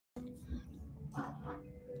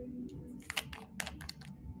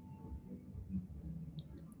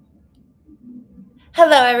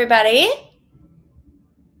Hello, everybody.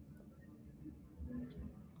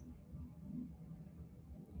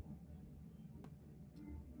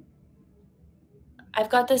 I've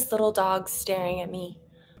got this little dog staring at me,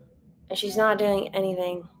 and she's not doing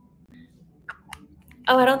anything.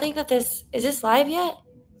 Oh, I don't think that is this live yet?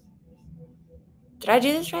 Did I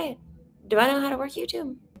do this right? Do I know how to work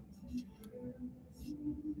YouTube?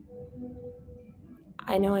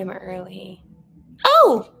 I know I'm early.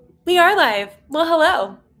 Oh, we are live. Well,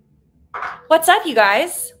 hello. What's up, you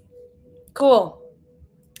guys? Cool.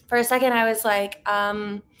 For a second, I was like,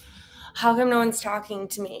 how come no one's talking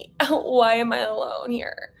to me? Why am I alone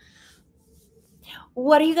here?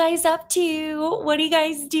 What are you guys up to? What are you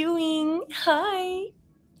guys doing? Hi.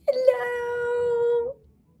 Hello.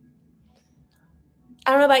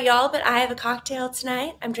 I don't know about y'all, but I have a cocktail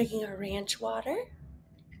tonight. I'm drinking a ranch water.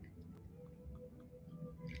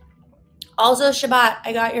 Also, Shabbat,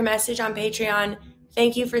 I got your message on Patreon.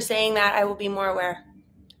 Thank you for saying that. I will be more aware.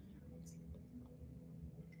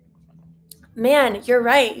 Man, you're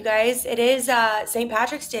right, you guys. It is St.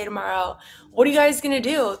 Patrick's Day tomorrow. What are you guys going to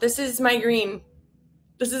do? This is my green.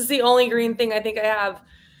 This is the only green thing I think I have.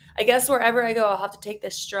 I guess wherever I go, I'll have to take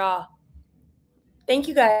this straw. Thank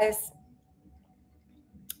you, guys.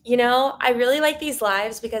 You know, I really like these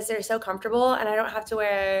lives because they're so comfortable and I don't have to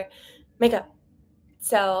wear makeup.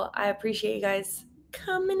 So I appreciate you guys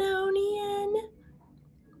coming on in.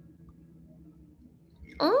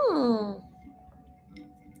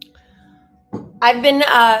 I've been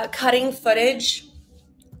cutting footage.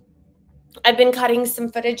 I've been cutting some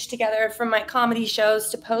footage together from my comedy shows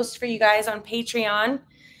to post for you guys on Patreon.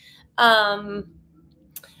 I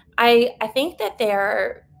think that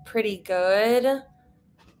they're pretty good.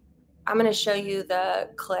 I'm going to show you the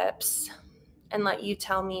clips and let you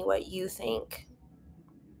tell me what you think.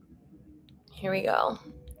 Here we go.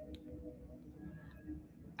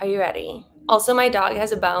 Are you ready? Also, my dog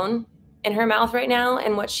has a bone in her mouth right now,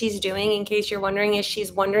 and what she's doing, in case you're wondering, is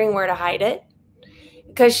she's wondering where to hide it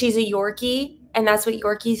because she's a Yorkie, and that's what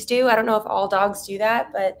Yorkies do. I don't know if all dogs do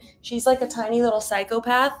that, but she's like a tiny little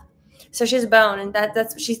psychopath. So she has a bone, and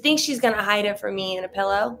that's she thinks she's gonna hide it from me in a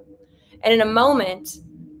pillow. And in a moment,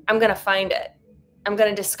 I'm gonna find it. I'm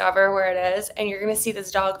gonna discover where it is, and you're gonna see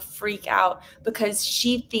this dog freak out because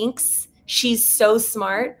she thinks she's so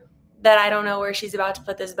smart that I don't know where she's about to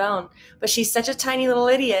put this bone. But she's such a tiny little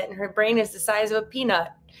idiot, and her brain is the size of a peanut.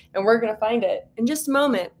 And we're gonna find it in just a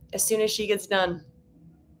moment, as soon as she gets done.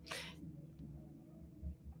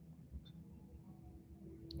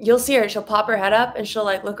 You'll see her. She'll pop her head up and she'll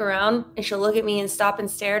like look around and she'll look at me and stop and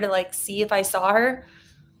stare to like see if I saw her.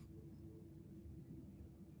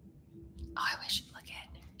 Oh, I wish you'd look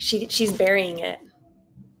at. She's burying it.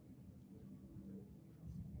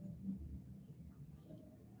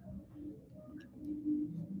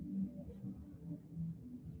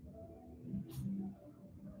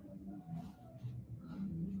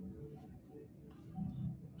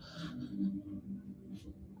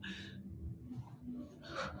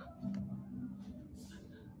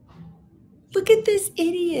 Look at this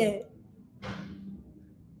idiot.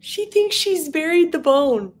 She thinks she's buried the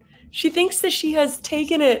bone. She thinks that she has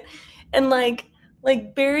taken it and like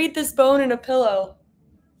buried this bone in a pillow.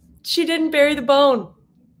 She didn't bury the bone.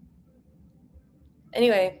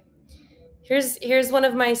 Anyway, here's one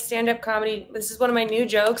of my stand-up comedy. This is one of my new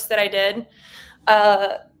jokes that I did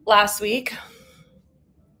last week.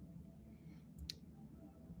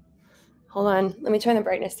 Hold on. Let me turn the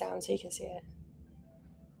brightness down so you can see it.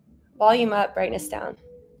 Volume up, brightness down.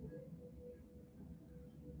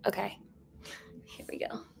 Okay. Here we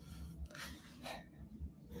go.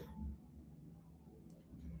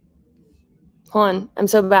 Hold on. I'm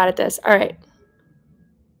so bad at this. All right.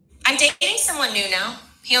 I'm dating someone new now.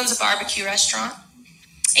 He owns a barbecue restaurant.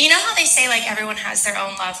 And you know how they say like everyone has their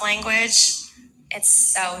own love language? It's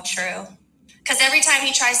so true. Because every time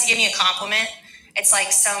he tries to give me a compliment, it's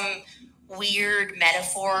like some weird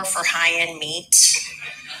metaphor for high-end meat.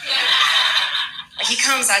 Like he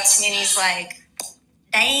comes up to me and he's like,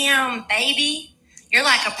 "Damn, baby, you're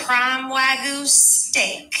like a prime Wagyu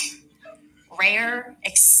steak. Rare,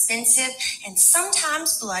 expensive, and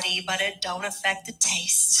sometimes bloody, but it don't affect the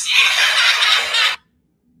taste."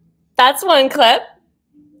 That's one clip.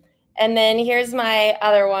 And then here's my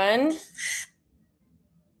other one.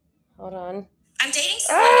 Hold on. I'm dating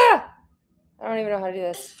someone. I don't even know how to do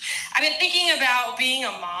this. I've been thinking about being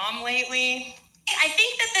a mom lately. I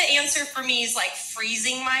think that the answer for me is like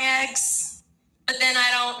freezing my eggs. But then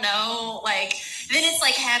I don't know, like, then it's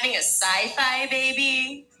like having a sci-fi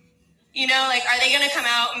baby. You know, like, are they going to come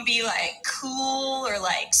out and be like cool or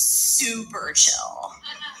like super chill?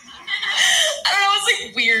 I don't know. It's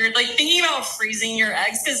like weird, like thinking about freezing your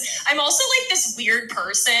eggs, because I'm also like this weird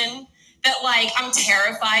person that like I'm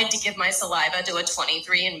terrified to give my saliva to a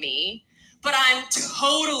 23andMe, but I'm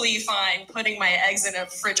totally fine putting my eggs in a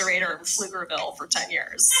refrigerator in Pflugerville for 10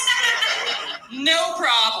 years. No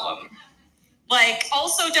problem. Like,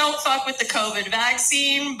 also don't fuck with the COVID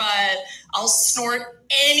vaccine, but I'll snort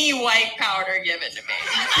any white powder given to me.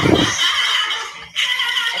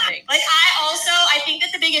 I think. Like, I think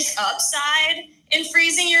that the biggest upside in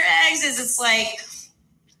freezing your eggs is it's like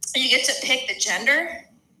you get to pick the gender.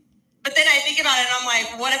 But then I think about it and I'm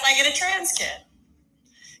like, what if I get a trans kid?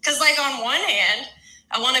 Because, like, on one hand,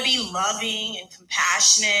 I want to be loving and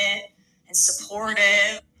compassionate and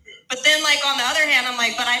supportive. But then, like, on the other hand, I'm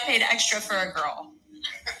like, but I paid extra for a girl.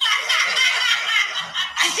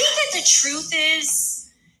 I think that the truth is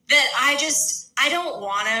that I don't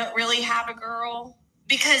want to really have a girl,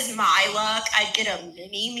 because my luck, I'd get a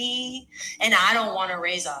mini me, and I don't want to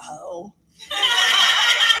raise a hoe.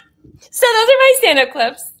 So those are my stand-up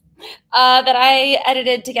clips that I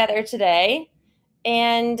edited together today.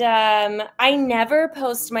 And I never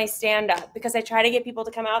post my stand-up because I try to get people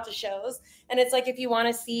to come out to shows. And it's like, if you want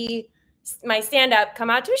to see my stand-up, come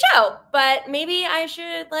out to a show. But maybe I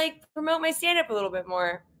should like promote my stand-up a little bit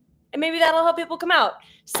more. And maybe that'll help people come out.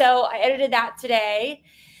 So I edited that today.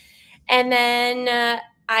 And then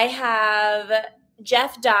I have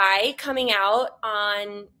Jeff Dye coming out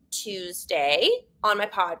on Tuesday on my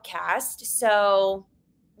podcast. So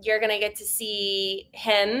you're going to get to see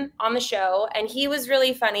him on the show. And he was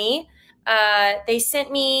really funny. They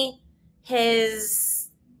sent me his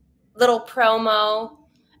little promo.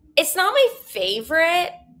 It's not my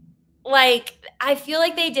favorite. Like, I feel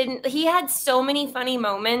like he had so many funny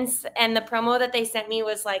moments, and the promo that they sent me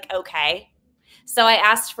was like, okay. So I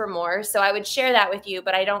asked for more. So I would share that with you,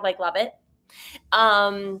 but I don't like love it.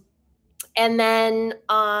 And then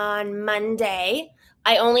on Monday,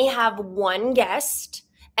 I only have one guest,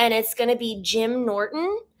 and it's going to be Jim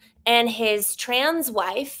Norton and his trans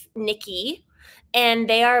wife, Nikki. And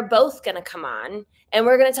they are both going to come on, and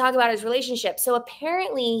we're going to talk about his relationship. So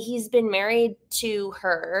apparently he's been married to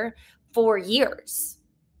her for years.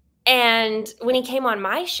 And when he came on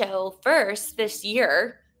my show first last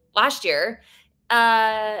year,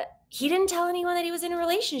 he didn't tell anyone that he was in a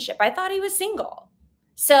relationship. I thought he was single.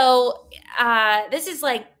 So this is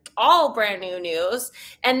like all brand new news.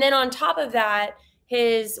 And then on top of that,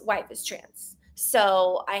 his wife is trans.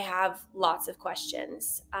 So I have lots of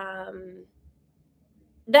questions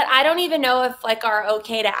that I don't even know if like are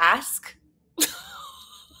okay to ask.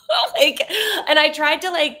 Like, and I tried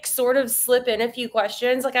to like sort of slip in a few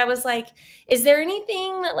questions. Like, I was like, is there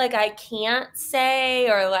anything that like I can't say,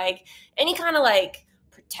 or like any kind of like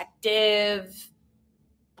protective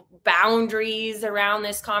boundaries around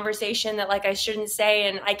this conversation that like I shouldn't say?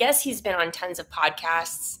 And I guess he's been on tons of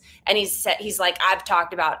podcasts, and he's like, I've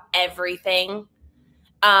talked about everything.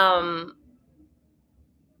 But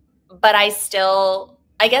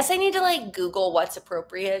I guess I need to like Google what's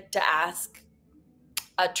appropriate to ask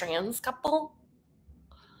a trans couple.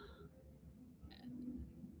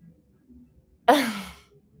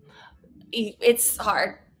 It's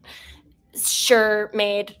hard. Sure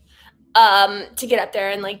made to get up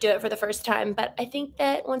there and like do it for the first time. But I think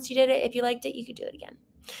that once you did it, if you liked it, you could do it again.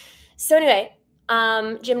 So anyway,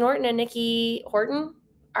 Jim Norton and Nikki Horton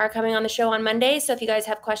are coming on the show on Monday. So if you guys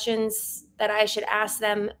have questions that I should ask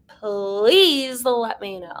them, please let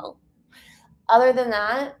me know. Other than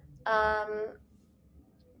that,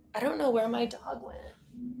 I don't know where my dog went.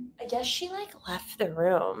 I guess she like left the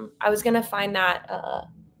room. I was going to find that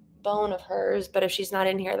bone of hers, but if she's not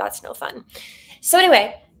in here, that's no fun. So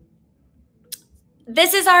anyway,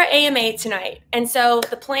 this is our AMA tonight. And so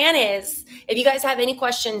the plan is, if you guys have any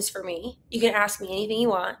questions for me, you can ask me anything you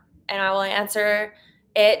want, and I will answer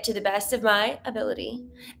it to the best of my ability.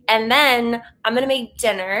 And then I'm going to make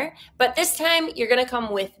dinner, but this time you're going to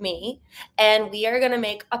come with me, and we are going to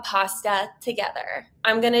make a pasta together.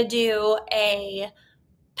 I'm going to do a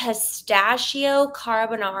pistachio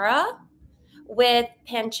carbonara with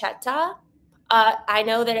pancetta. I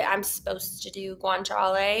know that I'm supposed to do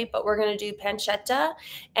guanciale, but we're going to do pancetta,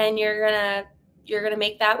 and you're going to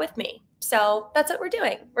make that with me. So that's what we're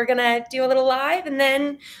doing. We're going to do a little live, and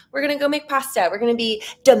then we're going to go make pasta. We're going to be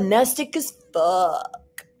domestic as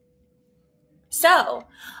fuck. So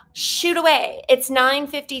shoot away. It's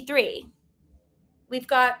 9:53. We've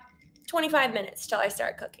got 25 minutes till I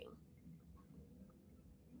start cooking.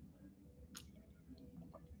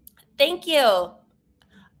 Thank you.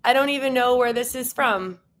 I don't even know where this is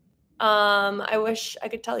from. I wish I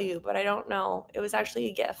could tell you, but I don't know. It was actually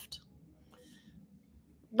a gift.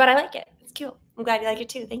 But I like it. It's cute. I'm glad you like it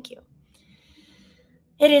too. Thank you.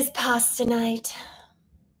 It is pasta night.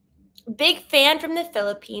 Big fan from the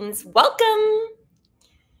Philippines. Welcome.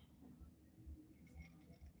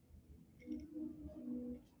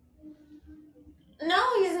 No,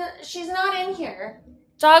 she's not in here.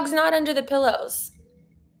 Dog's not under the pillows.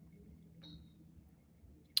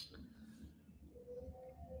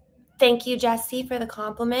 Thank you, Jessie, for the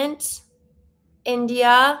compliment.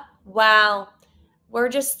 India. Wow. We're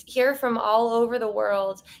just here from all over the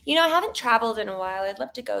world. You know, I haven't traveled in a while. I'd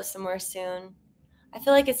love to go somewhere soon. I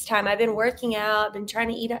feel like it's time. I've been working out. I've been trying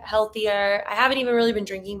to eat healthier. I haven't even really been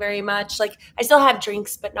drinking very much. Like, I still have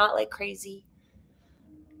drinks, but not like crazy.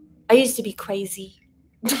 I used to be crazy.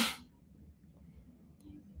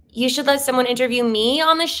 You should let someone interview me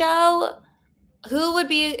on the show.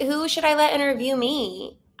 Who should I let interview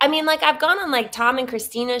me? I mean, like, I've gone on like Tom and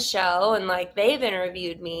Christina's show and like they've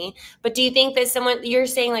interviewed me, but do you think that you're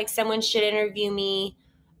saying like someone should interview me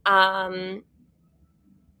on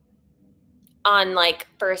like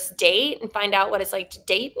first date and find out what it's like to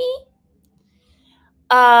date me?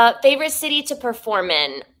 Favorite city to perform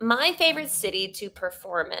in? My favorite city to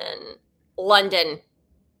perform in, London.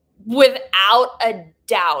 Without a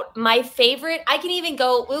doubt. My favorite, I can even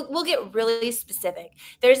go, we'll get really specific.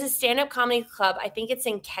 There's a stand-up comedy club. I think it's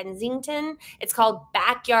in Kensington. It's called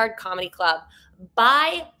Backyard Comedy Club.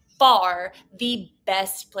 By far the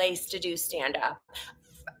best place to do stand-up.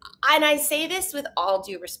 And I say this with all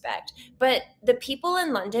due respect, but the people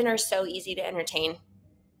in London are so easy to entertain.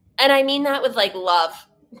 And I mean that with like love,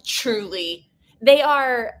 truly. They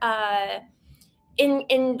are,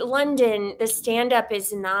 in London, the stand-up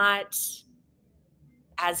is not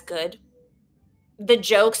as good. The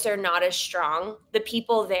jokes are not as strong. The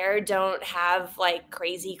people there don't have like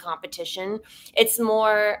crazy competition. It's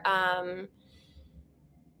more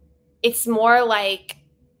like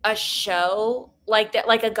a show like that.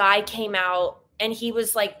 Like a guy came out and he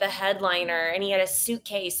was like the headliner and he had a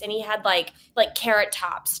suitcase and he had like Carrot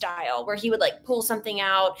Top style where he would like pull something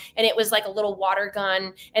out and it was like a little water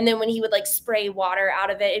gun. And then when he would like spray water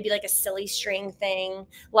out of it, it'd be like a silly string thing.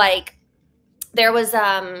 Like there was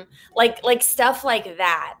like stuff like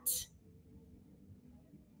that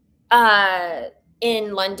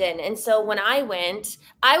in London. And so when I went,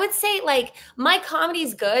 I would say like my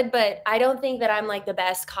comedy's good, but I don't think that I'm like the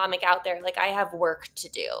best comic out there. Like I have work to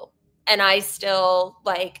do. And I still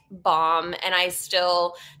like bomb and I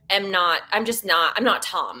still I'm not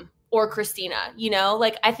Tom or Christina, you know?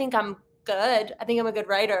 Like I think I'm good. I think I'm a good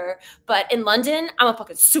writer, but in London, I'm a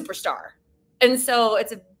fucking superstar. And so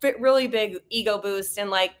it's a really big ego boost and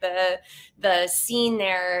like the scene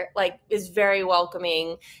there like is very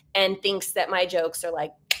welcoming and thinks that my jokes are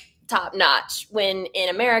like top notch when in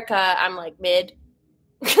America I'm like mid.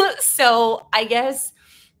 So I guess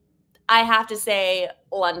I have to say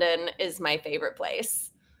London is my favorite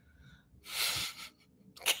place.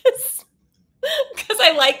 Because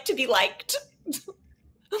I like to be liked.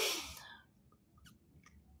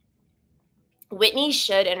 Whitney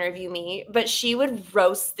should interview me, but she would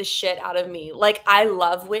roast the shit out of me. Like, I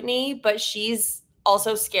love Whitney, but she's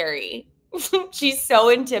also scary. She's so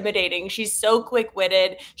intimidating. She's so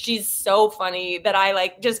quick-witted. She's so funny that I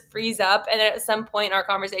like just freeze up. And at some point in our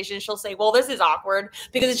conversation, she'll say, well, this is awkward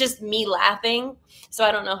because it's just me laughing. So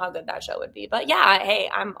I don't know how good that show would be. But yeah, hey,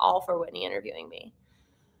 I'm all for Whitney interviewing me.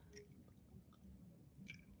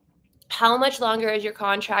 How much longer is your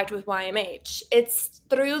contract with YMH? It's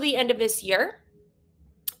through the end of this year.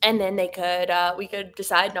 And then we could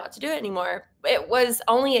decide not to do it anymore. It was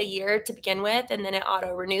only a year to begin with, and then it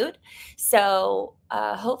auto-renewed. So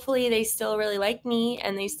hopefully they still really like me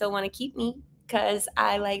and they still want to keep me because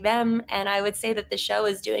I like them. And I would say that the show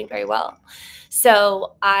is doing very well.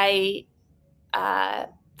 So I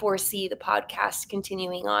foresee the podcast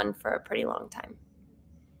continuing on for a pretty long time.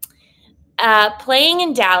 Playing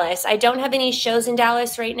in Dallas. I don't have any shows in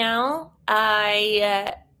Dallas right now.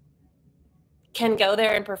 I can go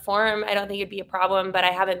there and perform. I don't think it'd be a problem, but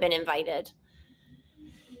I haven't been invited.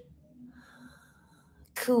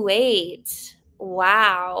 Kuwait.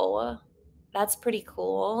 Wow. That's pretty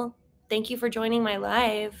cool. Thank you for joining my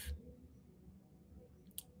live.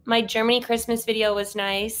 My Germany Christmas video was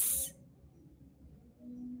nice.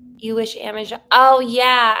 You wish Amazon. Oh,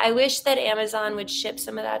 yeah. I wish that Amazon would ship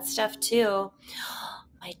some of that stuff too.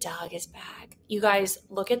 My dog is back. You guys,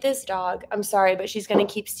 look at this dog. I'm sorry, but she's going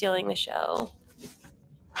to keep stealing the show.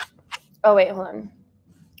 Oh, wait, hold on.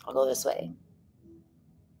 I'll go this way.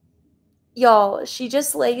 Y'all, she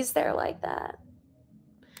just lays there like that.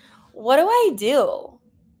 What do I do?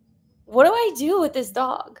 What do I do with this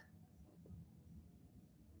dog?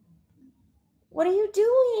 What are you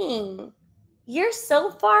doing? You're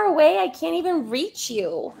so far away, I can't even reach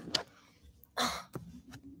you.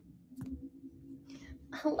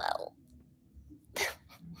 Hello.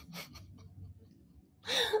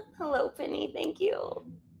 Hello, Penny. Thank you.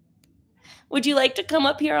 Would you like to come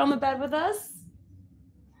up here on the bed with us?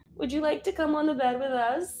 Would you like to come on the bed with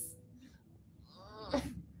us?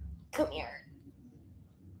 Come here.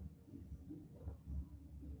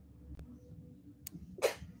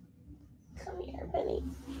 Come here, Penny.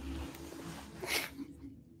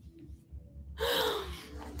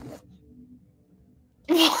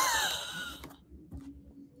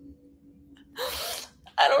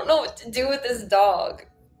 I don't know what to do with this dog.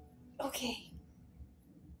 Okay.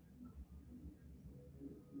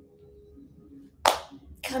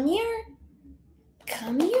 Come here.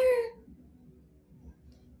 Come here.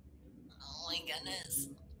 Oh my goodness.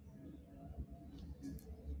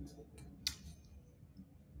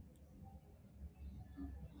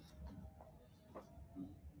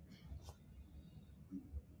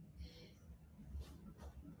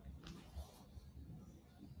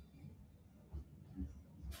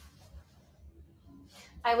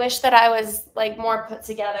 I wish that I was like more put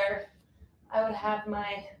together. I would have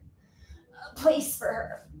my place for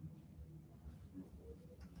her.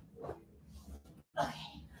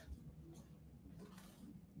 Okay.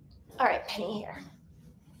 All right, Penny, here.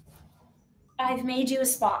 I've made you a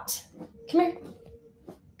spot. Come here.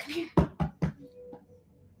 Come here.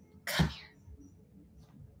 Come here.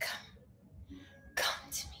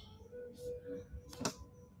 Come to me.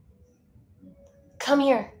 Come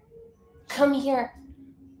here. Come here.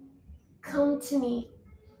 Come to me.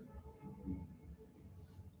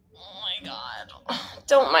 Oh my God.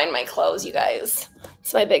 Don't mind my clothes, you guys.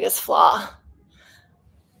 It's my biggest flaw.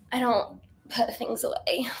 I don't put things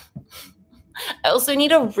away. I also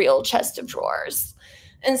need a real chest of drawers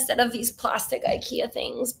instead of these plastic IKEA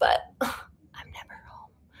things, but I'm never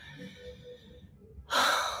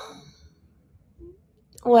home.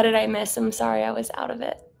 What did I miss? I'm sorry, I was out of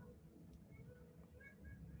it.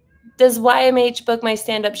 Does YMH book my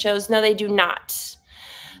stand-up shows? No, they do not.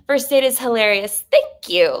 First Date is hilarious. Thank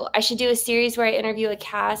you. I should do a series where I interview a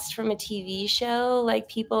cast from a TV show, like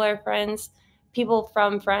People Are Friends, people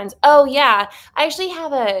from Friends. Oh, yeah. I actually have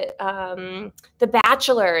The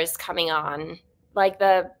Bachelor is coming on. Like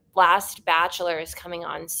the last Bachelor is coming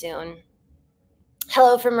on soon.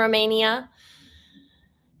 Hello from Romania.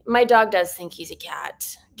 My dog does think he's a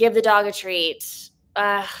cat. Give the dog a treat.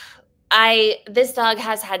 This dog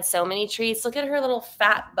has had so many treats. Look at her little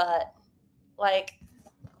fat butt. Like,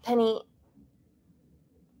 Penny,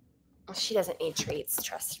 she doesn't need treats,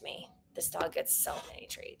 trust me. This dog gets so many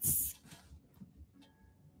treats.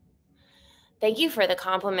 Thank you for the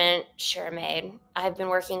compliment, Shermaid. I've been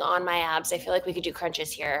working on my abs. I feel like we could do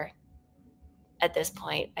crunches here at this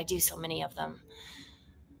point. I do so many of them.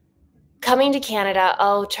 Coming to Canada,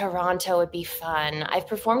 oh, Toronto would be fun. I've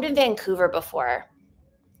performed in Vancouver before.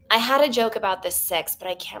 I had a joke about the 6, but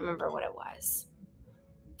I can't remember what it was.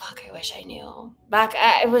 Fuck, I wish I knew.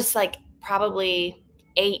 It was like probably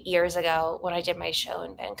 8 years ago when I did my show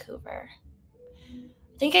in Vancouver.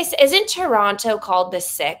 I think isn't Toronto called the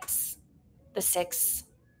 6? The 6?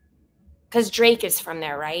 Because Drake is from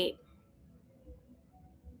there, right?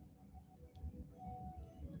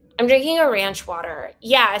 I'm drinking a ranch water.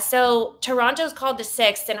 Yeah, so Toronto's called the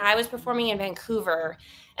 6th, and I was performing in Vancouver.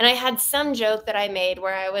 And I had some joke that I made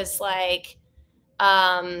where I was like,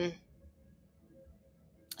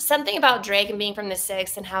 something about Drake and being from the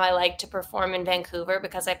 6th and how I like to perform in Vancouver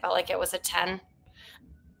because I felt like it was a 10.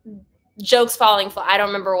 Jokes falling flat. I don't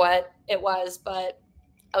remember what it was, but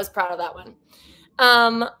I was proud of that one.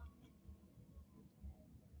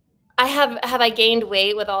 Have I gained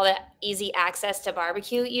weight with all the easy access to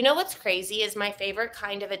barbecue? You know what's crazy is my favorite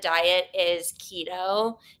kind of a diet is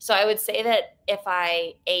keto. So I would say that if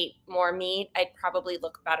I ate more meat, I'd probably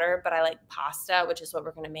look better, but I like pasta, which is what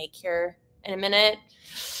we're going to make here in a minute.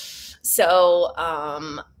 So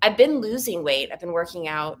I've been losing weight. I've been working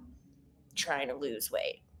out, trying to lose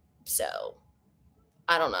weight. So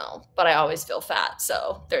I don't know, but I always feel fat.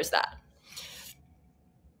 So there's that.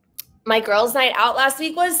 My girls' night out last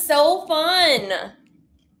week was so fun.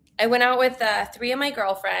 I went out with 3 of my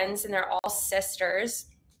girlfriends, and they're all sisters.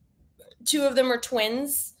 2 of them are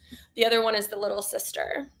twins. The other one is the little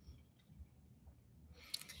sister.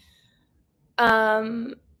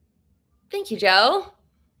 Thank you, Joe.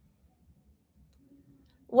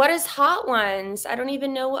 What is Hot Ones? I don't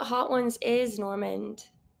even know what Hot Ones is, Normand.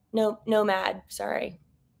 No, Nomad, sorry.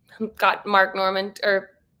 Got Mark Normand, or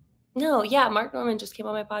No, yeah, Mark Norman just came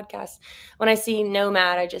on my podcast. When I see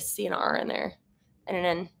Nomad, I just see an R in there and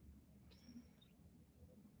an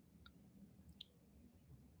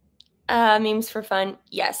N. Memes for fun.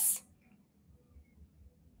 Yes.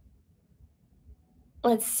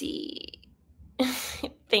 Let's see.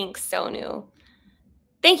 Thanks, Sonu.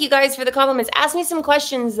 Thank you guys for the compliments. Ask me some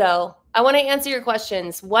questions, though. I want to answer your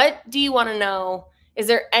questions. What do you want to know? Is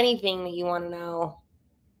there anything that you want to know?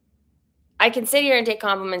 I can sit here and take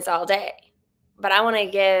compliments all day, but I want to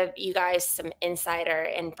give you guys some insider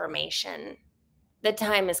information. The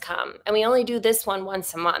time has come, and we only do this one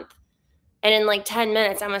once a month. And in like 10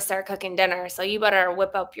 minutes, I'm going to start cooking dinner, so you better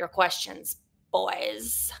whip up your questions,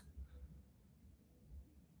 boys.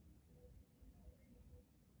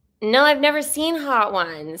 No, I've never seen Hot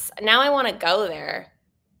Ones. Now I want to go there.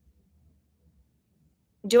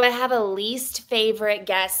 Do I have a least favorite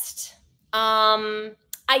guest?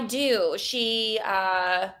 I do. She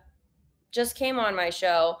just came on my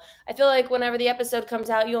show. I feel like whenever the episode comes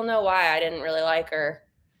out, you'll know why I didn't really like her.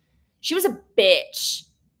 She was a bitch.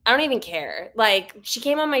 I don't even care. Like, she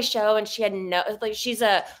came on my show and she had she's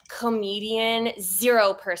a comedian,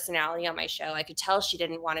 zero personality on my show. I could tell she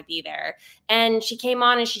didn't want to be there. And she came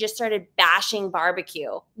on and she just started bashing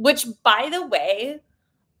barbecue, which, by the way,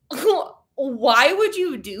 why would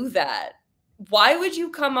you do that? Why would you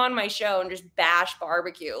come on my show and just bash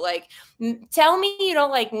barbecue? Like, tell me you don't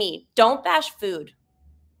like meat. Don't bash food.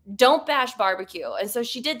 Don't bash barbecue. And so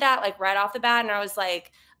she did that like right off the bat. And I was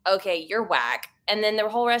like, okay, you're whack. And then the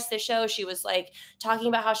whole rest of the show, she was like talking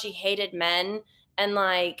about how she hated men and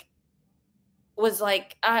like was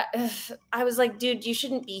like, I was like, dude, you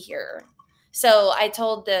shouldn't be here. So I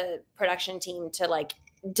told the production team to like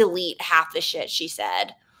delete half the shit she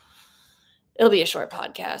said. It'll be a short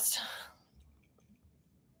podcast.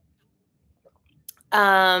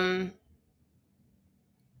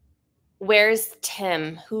 Where's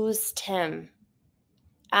Tim? Who's Tim?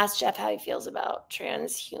 Ask Jeff how he feels about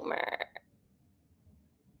trans humor.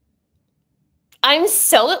 Why am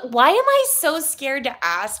I so scared to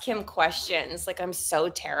ask him questions? Like, I'm so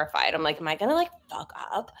terrified. I'm like, am I gonna like fuck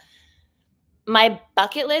up? My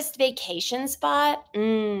bucket list vacation spot?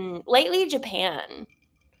 Lately, Japan.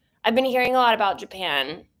 I've been hearing a lot about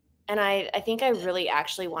Japan. And I think I really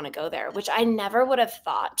actually want to go there, which I never would have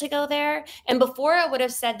thought to go there. And before I would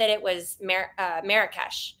have said that it was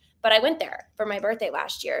Marrakesh, but I went there for my birthday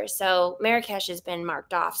last year. So Marrakesh has been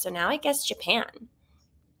marked off. So now I guess Japan.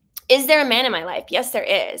 Is there a man in my life? Yes, there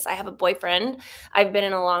is. I have a boyfriend. I've been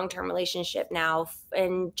in a long-term relationship now.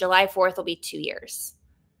 And July 4th will be 2 years.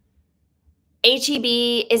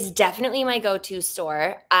 H-E-B is definitely my go-to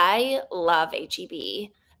store. I love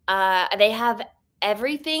H-E-B. They have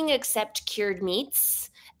everything except cured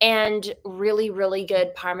meats and really, really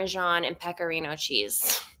good Parmesan and Pecorino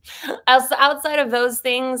cheese. Outside of those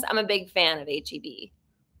things, I'm a big fan of H-E-B.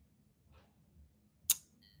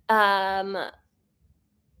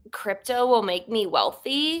 Crypto will make me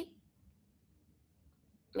wealthy.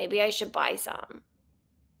 Maybe I should buy some.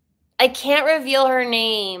 I can't reveal her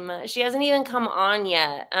name. She hasn't even come on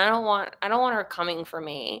yet. I don't want her coming for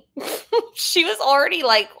me. She was already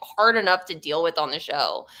like hard enough to deal with on the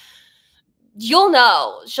show. You'll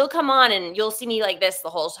know. She'll come on and you'll see me like this the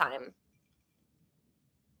whole time.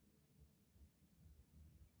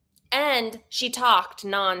 And she talked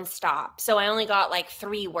nonstop. So I only got like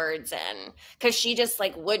 3 words in because she just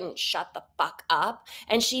like wouldn't shut the fuck up.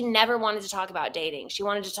 And she never wanted to talk about dating. She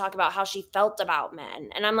wanted to talk about how she felt about men.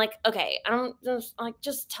 And I'm like, okay,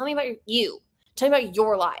 just tell me about you. Tell me about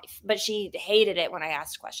your life. But she hated it when I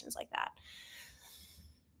asked questions like that.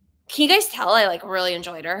 Can you guys tell I like really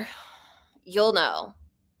enjoyed her? You'll know.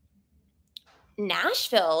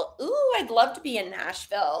 Nashville. Ooh, I'd love to be in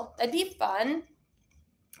Nashville. That'd be fun.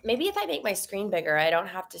 Maybe if I make my screen bigger, I don't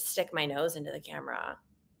have to stick my nose into the camera.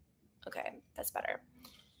 Okay, that's better.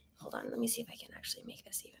 Hold on, let me see if I can actually make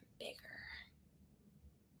this even bigger.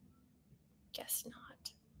 Guess not.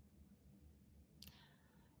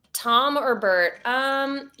 Tom or Bert?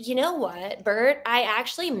 You know what, Bert? I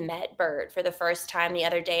actually met Bert for the first time the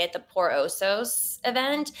other day at the Por Osos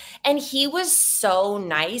event, and he was so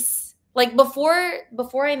nice. Like before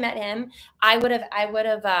I met him, I would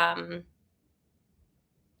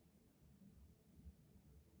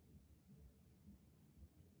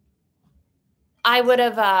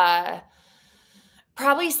have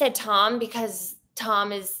probably said Tom because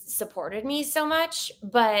Tom has supported me so much,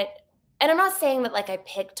 and I'm not saying that like I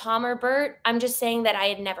picked Tom or Bert. I'm just saying that I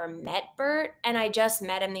had never met Bert and I just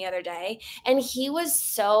met him the other day and he was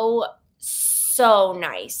so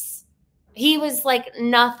nice. He was like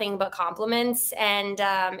nothing but compliments, and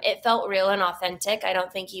it felt real and authentic. I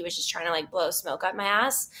don't think he was just trying to like blow smoke up my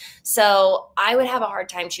ass. So I would have a hard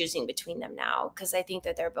time choosing between them now because I think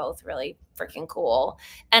that they're both really freaking cool,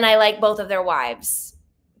 and I like both of their wives.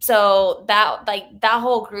 So that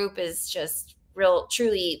whole group is just real,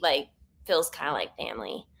 truly like feels kind of like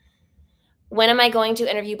family. When am I going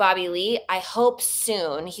to interview Bobby Lee? I hope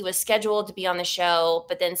soon. He was scheduled to be on the show,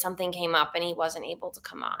 but then something came up and he wasn't able to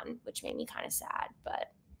come on, which made me kind of sad,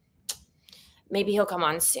 but maybe he'll come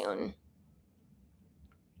on soon.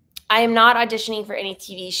 I am not auditioning for any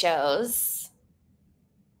TV shows,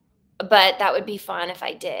 but that would be fun if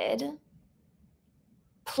I did.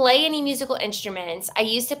 Play any musical instruments. I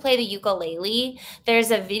used to play the ukulele.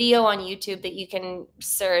 There's a video on YouTube that you can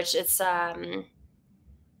search.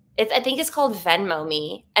 I think it's called Venmo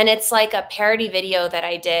Me, and it's like a parody video that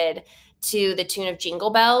I did to the tune of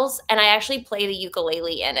Jingle Bells, and I actually play the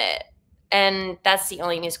ukulele in it, and that's the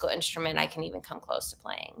only musical instrument I can even come close to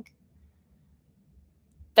playing.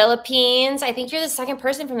 Philippines. I think you're the second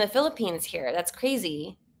person from the Philippines here. That's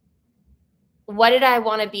crazy. What did I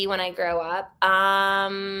want to be when I grow up?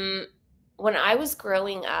 When I was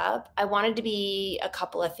growing up, I wanted to be a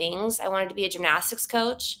couple of things. I wanted to be a gymnastics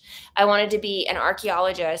coach. I wanted to be an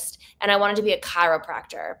archaeologist, and I wanted to be a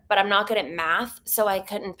chiropractor, but I'm not good at math, so I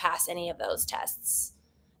couldn't pass any of those tests.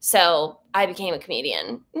 So I became a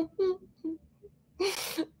comedian.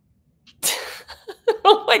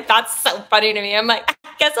 Like, that's so funny to me. I'm like,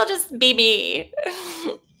 I guess I'll just be me.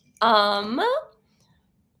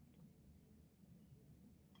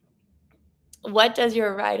 What does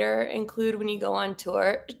your rider include when you go on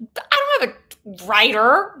tour? I don't have a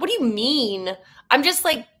rider. What do you mean? I'm just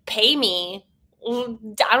like, pay me.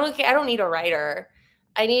 I don't need a rider.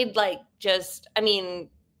 I need like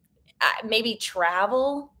maybe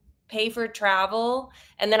travel, pay for travel,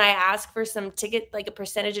 and then I ask for some ticket, like a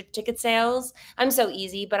percentage of ticket sales. I'm so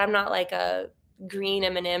easy, but I'm not like a green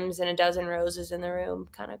M&Ms and a dozen roses in the room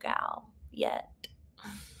kind of gal yet.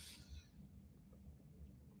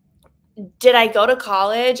 Did I go to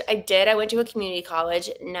college? I did. I went to a community college,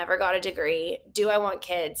 never got a degree. Do I want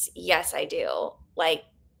kids? Yes, I do. Like,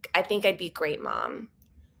 I think I'd be a great mom.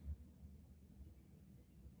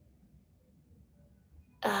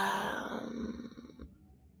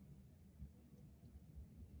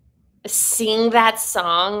 Sing that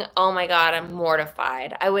song. Oh my God, I'm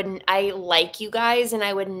mortified. I like you guys, and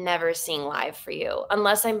I would never sing live for you.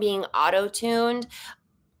 Unless I'm being auto-tuned,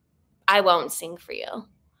 I won't sing for you.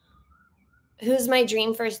 Who's my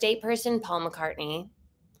dream first date person? Paul McCartney.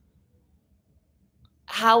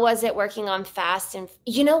 How was it working on Fast and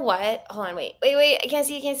you know what? Hold on, wait. I can't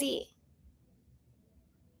see.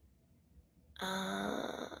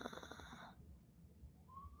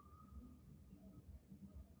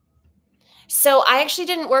 So I actually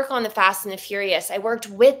didn't work on the Fast and the Furious. I worked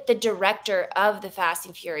with the director of the Fast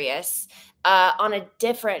and Furious on a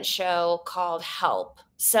different show called Help.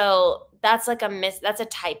 So that's like that's a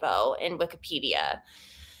typo in Wikipedia.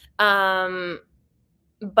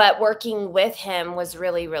 But working with him was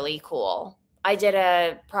really, really cool. I did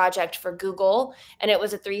a project for Google, and it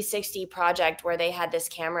was a 360 project where they had this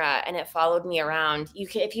camera and it followed me around.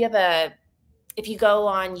 If you go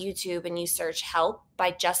on YouTube and you search Help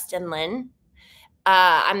by Justin Lin,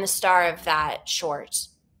 I'm the star of that short.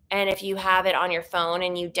 And if you have it on your phone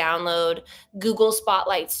and you download Google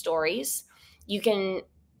Spotlight Stories, you can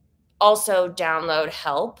also download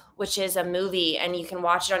Help, which is a movie, and you can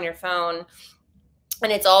watch it on your phone.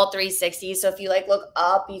 And it's all 360. So if you like look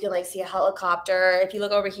up, you can like see a helicopter. If you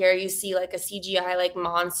look over here, you see like a CGI like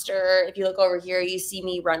monster. If you look over here, you see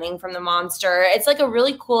me running from the monster. It's like a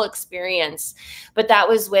really cool experience. But that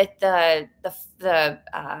was with the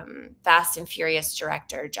Fast and Furious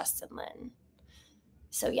director, Justin Lin.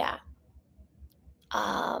 So yeah.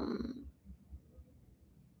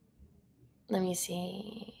 Let me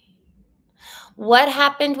see. What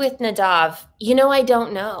happened with Nadav? I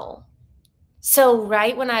don't know. So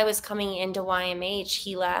right when I was coming into YMH,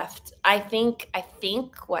 he left. I think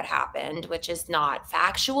what happened, which is not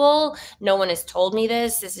factual. No one has told me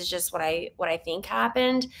this. This is just what I think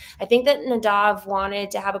happened. I think that Nadav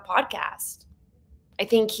wanted to have a podcast. I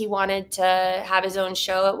think he wanted to have his own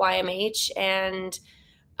show at YMH, and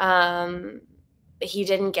he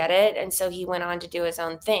didn't get it, and so he went on to do his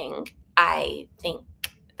own thing. I think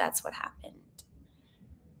that's what happened.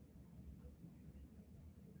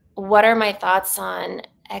 What are my thoughts on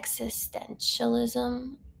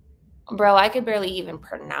existentialism? Bro, I could barely even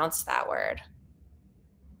pronounce that word.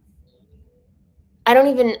 I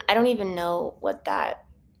don't even know what that.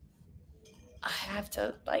 I have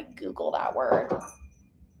to like Google that word.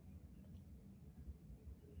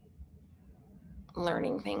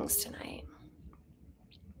 learning things tonight.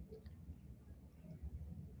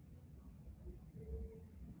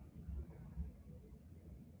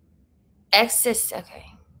 Okay.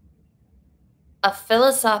 A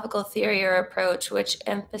philosophical theory or approach which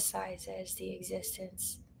emphasizes the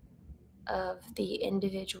existence of the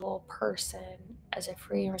individual person as a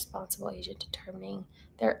free and responsible agent determining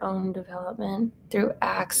their own development through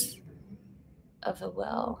acts of the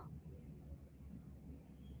will.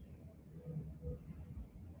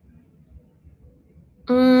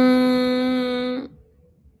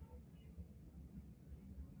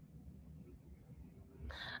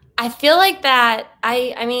 I feel like that.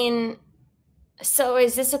 I mean, so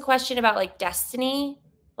is this a question about like destiny?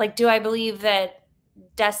 Like, do I believe that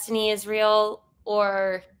destiny is real,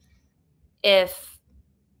 or if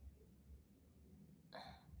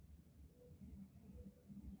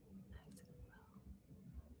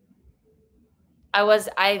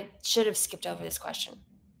I should have skipped over this question.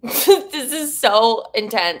 This is so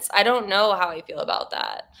intense. I don't know how I feel about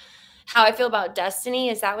that. How I feel about destiny,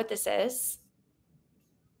 is that what this is?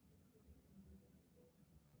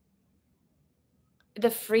 The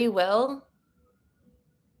free will?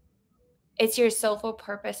 It's your soulful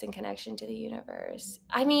purpose and connection to the universe.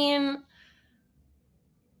 I mean,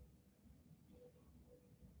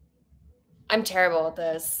 I'm terrible at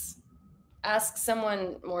this. Ask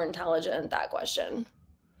someone more intelligent that question.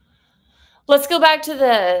 Let's go back to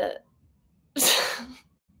the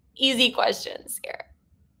easy questions here.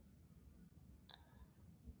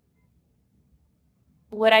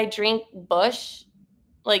 Would I drink Busch?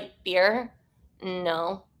 Like beer?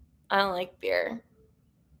 No, I don't like beer.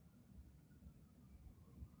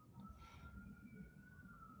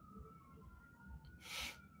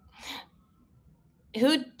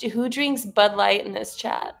 Who drinks Bud Light in this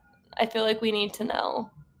chat? I feel like we need to know.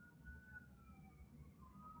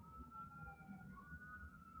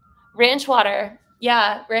 Ranch water.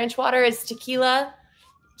 Yeah, ranch water is tequila,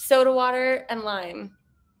 soda water, and lime.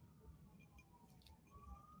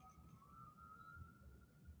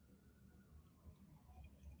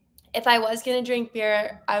 If I was going to drink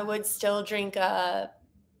beer, I would still drink a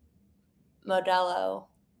Modelo.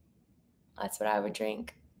 That's what I would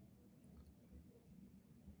drink.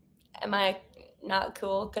 Am I not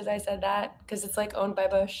cool because I said that? Because it's like owned by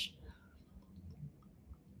Busch.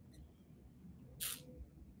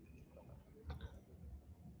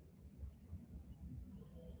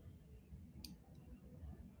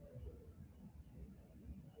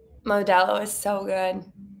 Modelo is so good.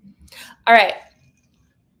 All right.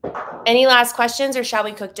 Any last questions, or shall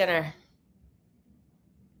we cook dinner?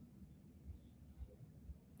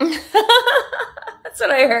 That's what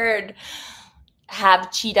I heard.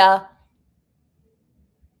 Have cheetah.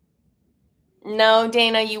 No,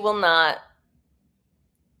 Dana, you will not.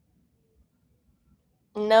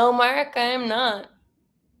 No, Mark, I am not.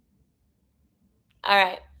 All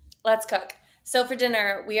right, let's cook. So for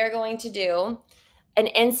dinner, we are going to do an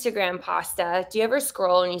Instagram pasta. Do you ever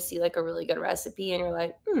scroll and you see like a really good recipe and you're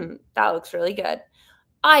like, that looks really good?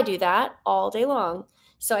 I do that all day long.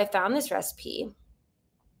 So I found this recipe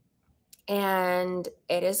and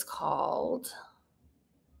it is called,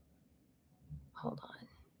 hold on,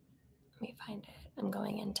 let me find it. I'm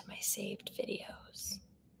going into my saved videos.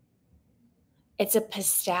 It's a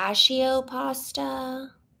pistachio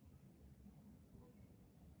pasta.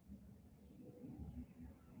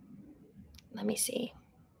 Let me see.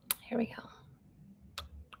 Here we go.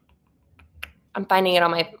 I'm finding it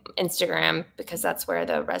on my Instagram because that's where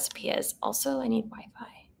the recipe is. Also, I need Wi-Fi.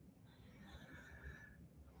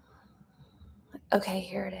 Okay,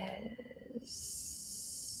 here it is.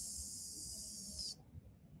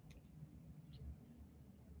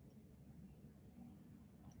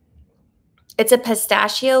 It's a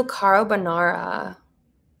pistachio carbonara.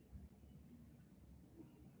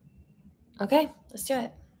 Okay, let's do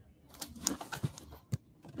it.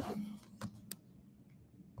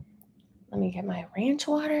 Let me get my ranch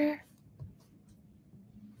water.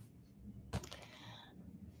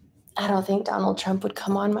 I don't think Donald Trump would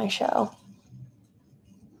come on my show.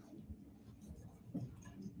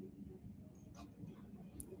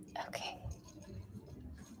 Okay.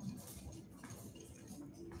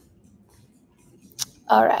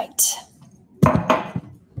 All right. I'm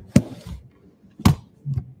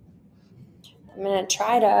going to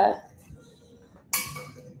try to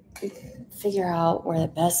figure out where the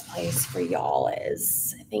best place for y'all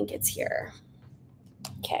is. I think it's here.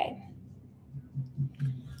 Okay.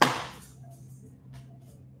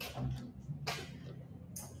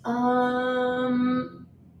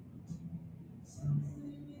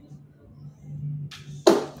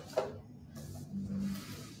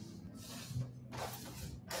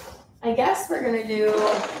 I guess we're gonna do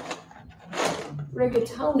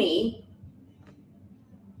rigatoni.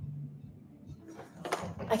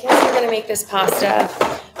 I guess we're gonna make this pasta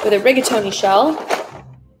with a rigatoni shell.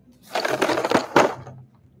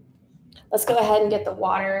 Let's go ahead and get the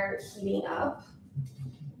water heating up.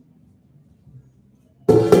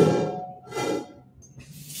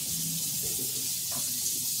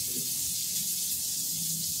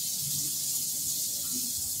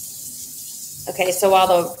 Okay, so while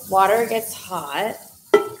the water gets hot,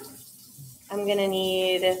 I'm gonna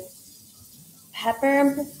need pepper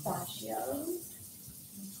and pistachios.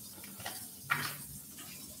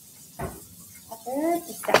 Pepper,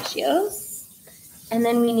 pistachios. And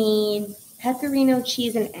then we need pecorino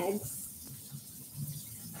cheese and eggs.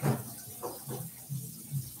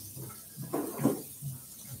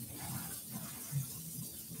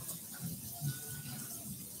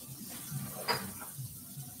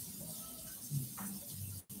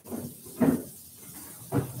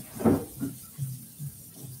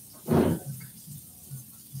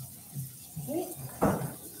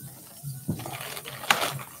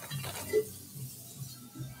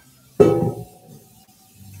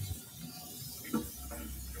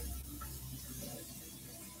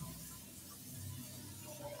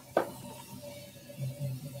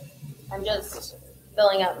 I'm just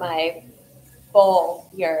filling up my bowl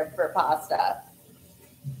here for pasta.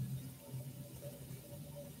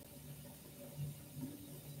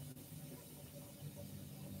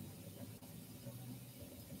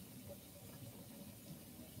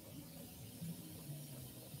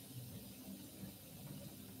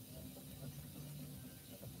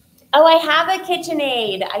 Oh, I have a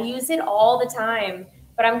KitchenAid. I use it all the time,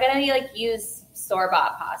 but I'm gonna use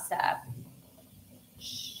store-bought pasta.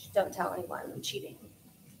 Shh, don't tell anyone I'm cheating.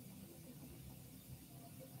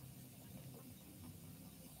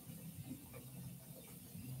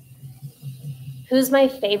 Who's my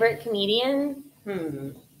favorite comedian? I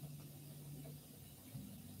don't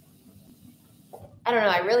know.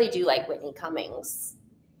 I really do like Whitney Cummings.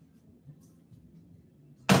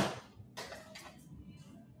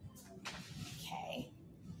 Okay.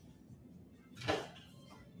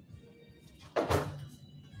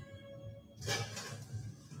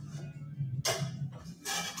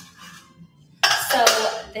 So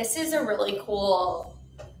this is a really cool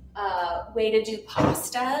way to do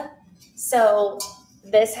pasta. So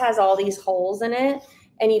this has all these holes in it,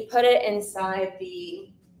 and you put it inside the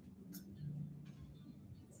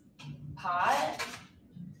pot.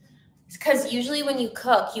 Because usually when you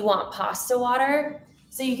cook, you want pasta water.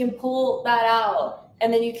 So you can pull that out,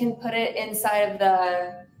 and then you can put it inside of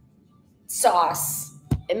the sauce.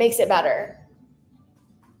 It makes it better.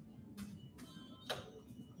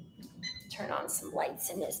 Turn on some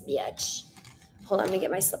lights in this bitch. Hold on, let me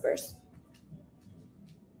get my slippers.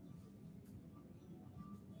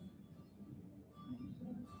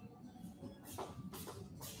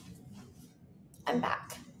 I'm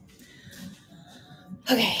back.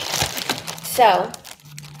 Okay, so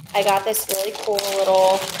I got this really cool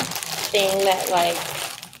little thing that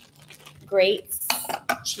grates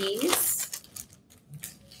cheese.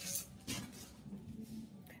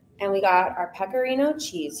 And we got our pecorino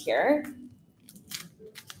cheese here.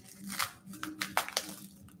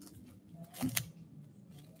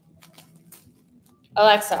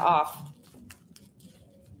 Alexa, off.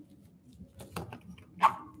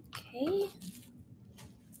 Okay.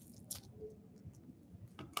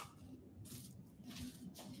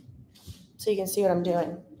 So you can see what I'm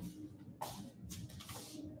doing.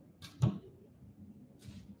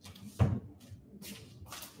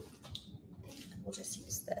 We'll just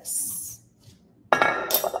use this.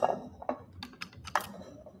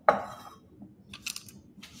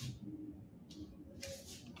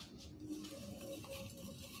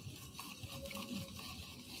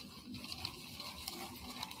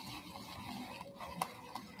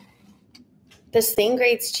 This thing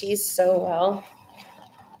grates cheese so well.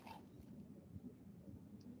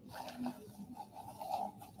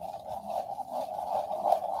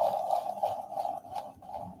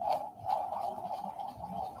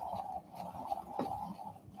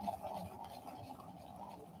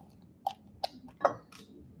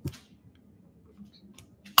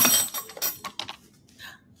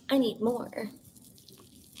 I need more.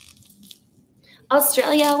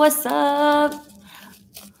 Australia, what's up?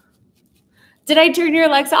 Did I turn your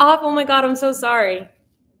Alexa off? Oh my God, I'm so sorry.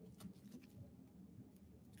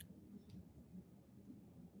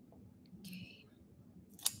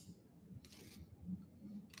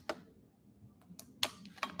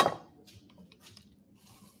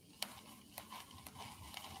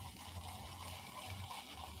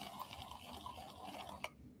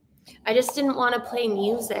 I just didn't want to play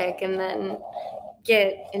music and then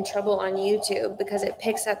get in trouble on YouTube because it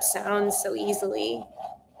picks up sounds so easily.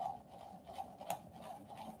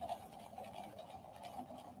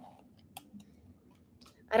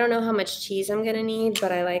 I don't know how much cheese I'm going to need,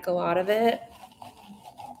 but I like a lot of it.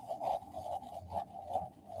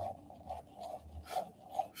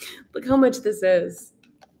 Look how much this is.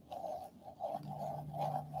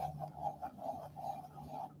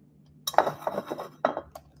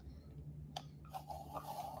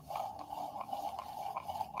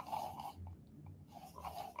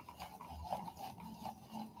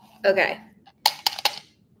 Okay.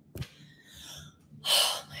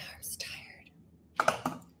 Oh, my arm's tired.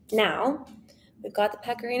 Now, we've got the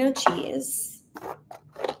pecorino cheese.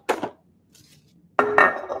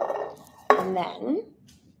 And then,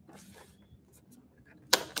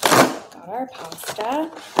 got our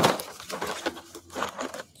pasta.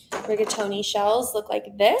 Rigatoni shells look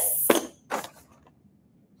like this.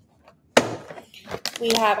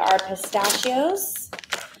 We have our pistachios.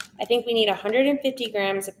 I think we need 150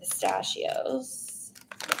 grams of pistachios.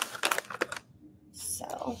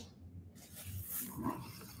 So,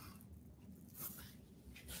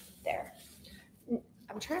 there.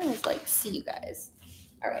 I'm trying to like see you guys.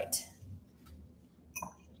 All right.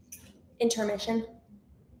 Intermission.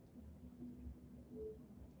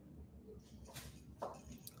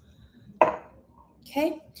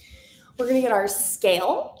 Okay. We're going to get our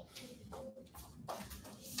scale.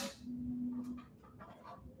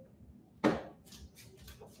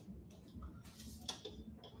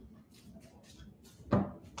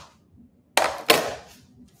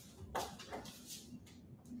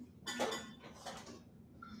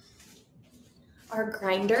 Our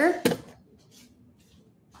grinder.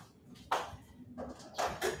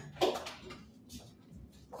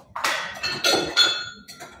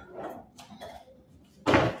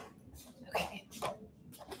 Okay.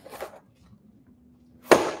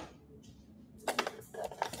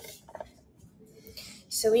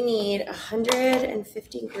 So we need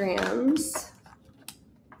 150 grams.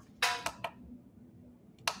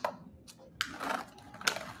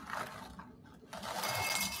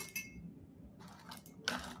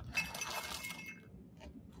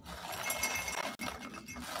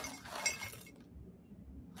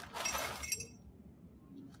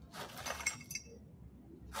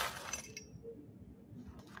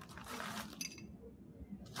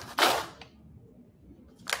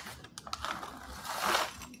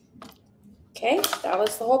 Okay, that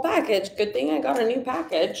was the whole package. Good thing I got a new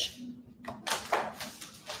package.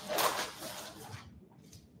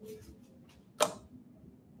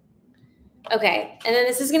 Okay, and then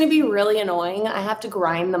this is going to be really annoying. I have to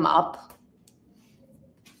grind them up.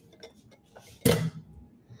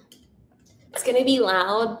 It's going to be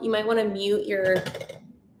loud. You might want to mute your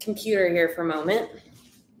computer here for a moment.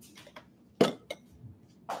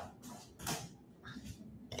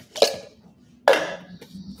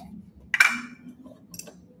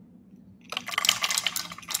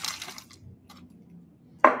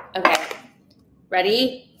 Okay,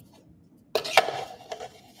 ready?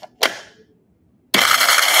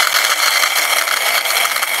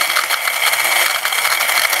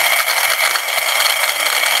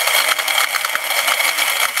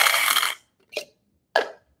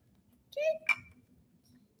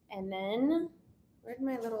 And then, where'd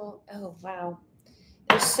my little, oh, wow.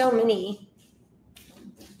 There's so many.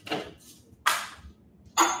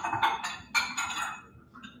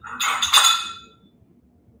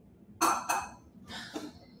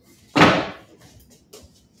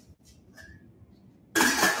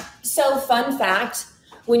 So fun fact,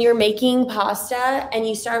 when you're making pasta and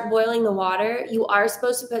you start boiling the water, you are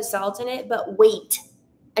supposed to put salt in it, but wait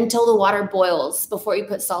until the water boils before you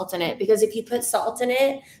put salt in it. Because if you put salt in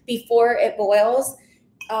it before it boils,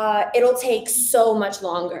 it'll take so much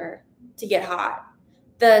longer to get hot.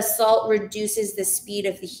 The salt reduces the speed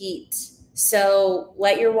of the heat. So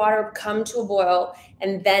let your water come to a boil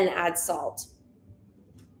and then add salt.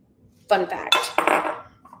 Fun fact.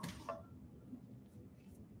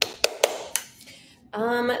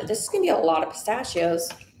 This is gonna be a lot of pistachios.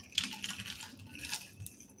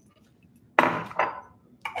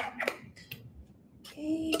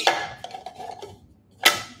 Okay.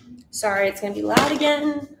 Sorry, it's gonna be loud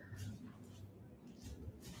again.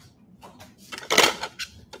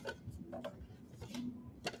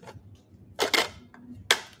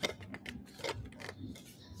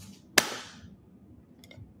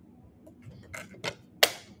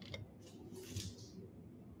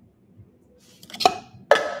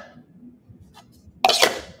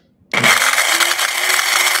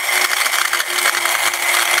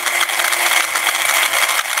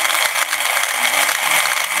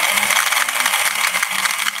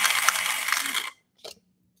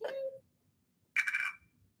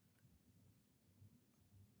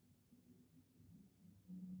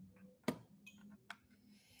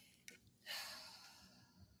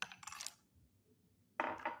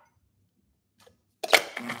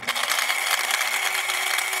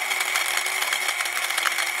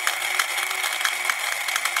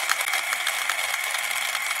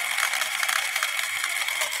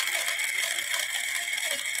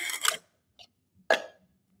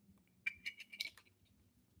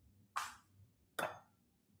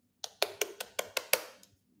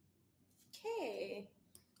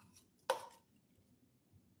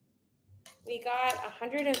 we got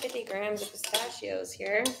 150 grams of pistachios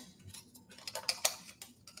here.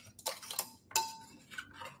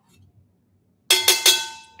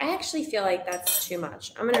 I actually feel like that's too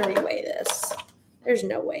much. I'm going to reweigh this. There's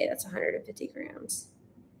no way that's 150 grams.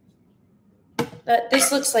 But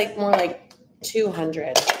this looks like more like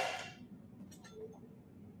 200.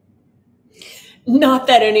 Not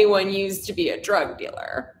that anyone used to be a drug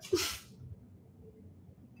dealer.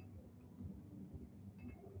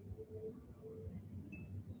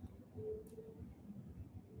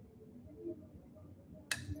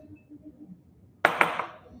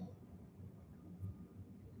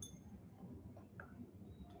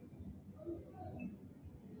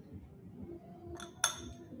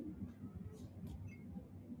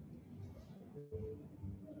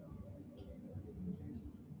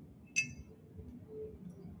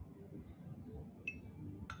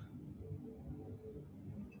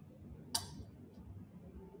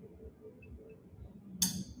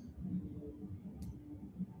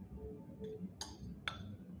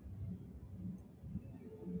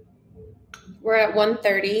 We're at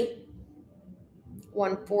 130,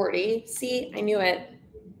 140. See, I knew it.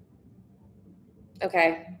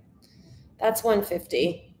 Okay, that's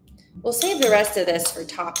 150. We'll save the rest of this for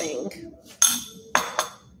topping.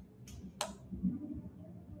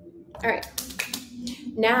 All right,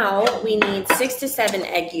 now we need 6 to 7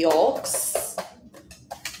 egg yolks.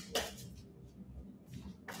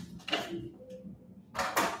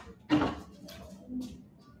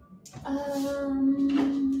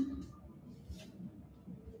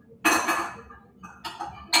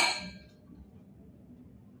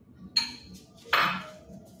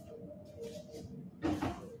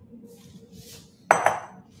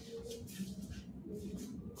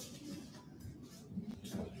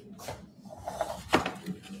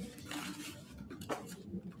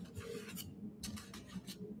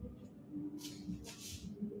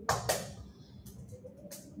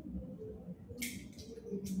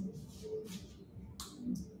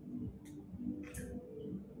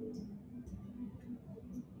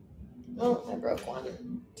 Oh, I broke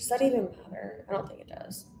one. Does that even matter? I don't think it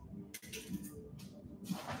does.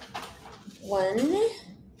 1.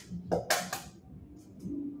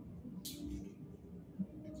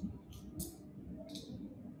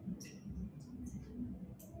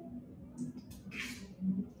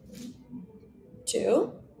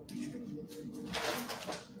 2.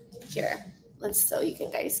 Here, so you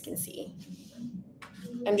guys can see.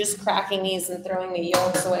 I'm just cracking these and throwing the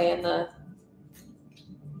yolks away in the.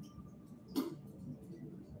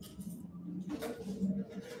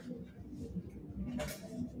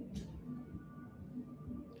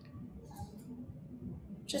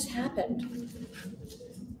 Just happened.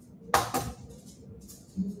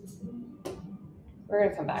 We're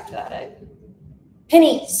gonna come back to that egg.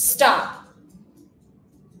 Penny, stop.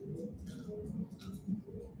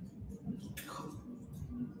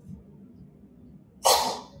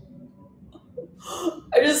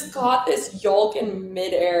 I just caught this yolk in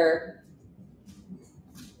midair.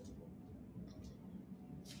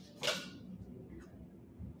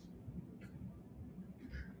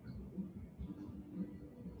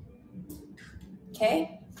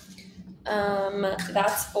 Okay.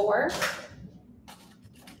 That's 4.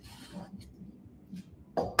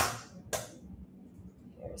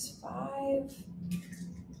 Here's 5.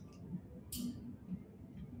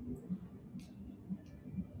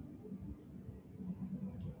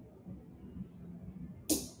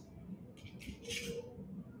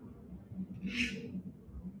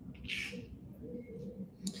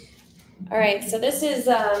 All right, so this is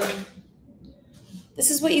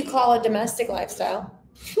what you call a domestic lifestyle.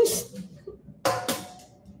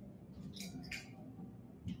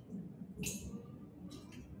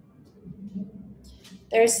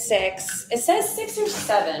 There's 6. It says 6 or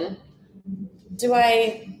 7.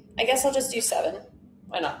 I guess I'll just do 7.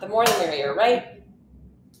 Why not? The more the merrier, right?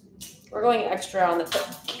 We're going extra on the tip.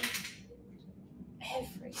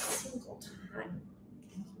 Every single time.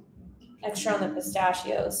 Extra on the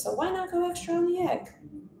pistachios. So why not go extra on the egg?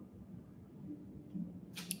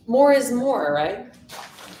 More is more, right?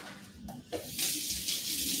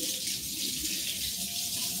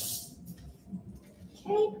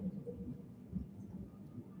 Okay.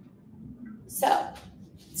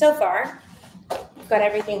 So far, we've got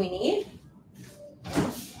everything we need.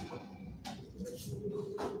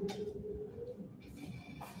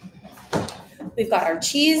 We've got our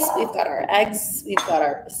cheese, we've got our eggs, we've got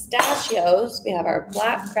our pistachios, we have our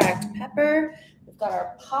black cracked pepper, we've got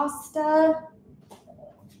our pasta.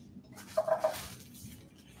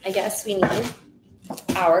 I guess we need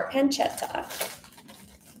our pancetta.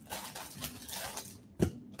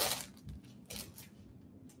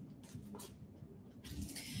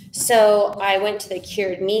 So I went to the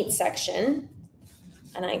cured meat section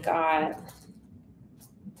and I got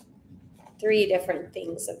 3 different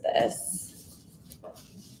things of this.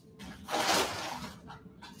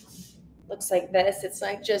 Looks like this. It's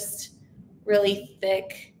like just really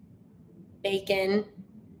thick bacon.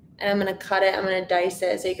 And I'm going to cut it. I'm going to dice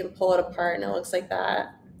it so you can pull it apart and it looks like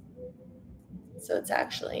that. So it's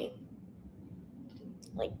actually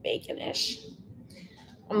like bacon-ish.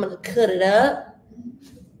 I'm going to cut it up.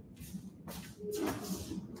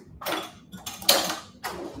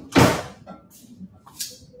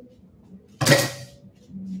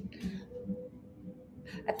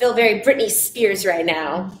 I feel very Britney Spears right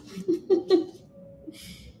now.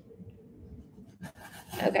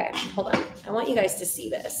 Okay, hold on. I want you guys to see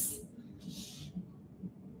this.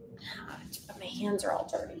 My hands are all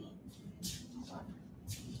dirty. Hold on.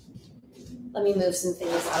 Let me move some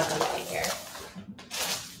things out of the way here.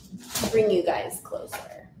 Bring you guys closer.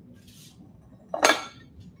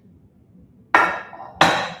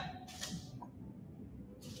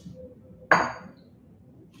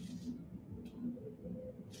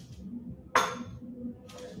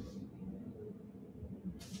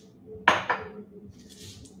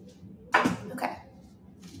 Okay.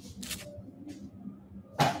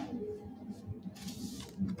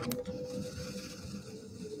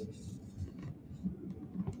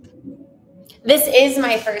 This is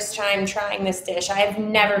my first time trying this dish. I have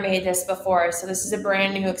never made this before, so this is a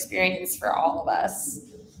brand new experience for all of us.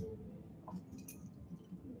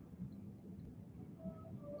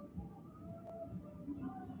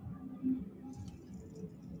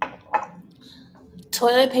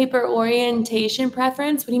 Toilet paper orientation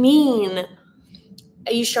preference? What do you mean?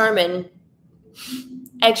 I use Charmin.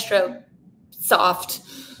 Extra soft.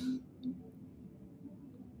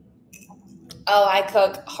 Oh, I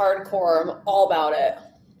cook hardcore. I'm all about it.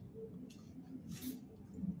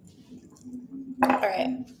 All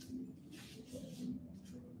right.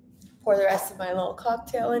 Pour the rest of my little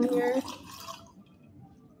cocktail in here.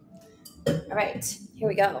 All right, here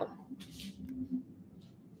we go.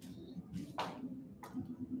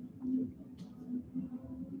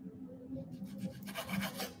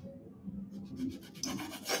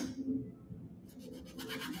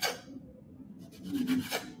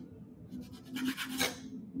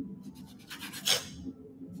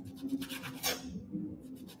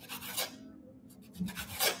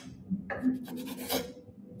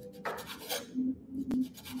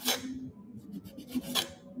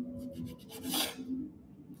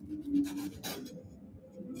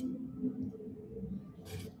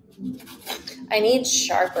 I need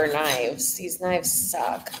sharper knives. These knives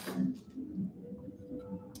suck.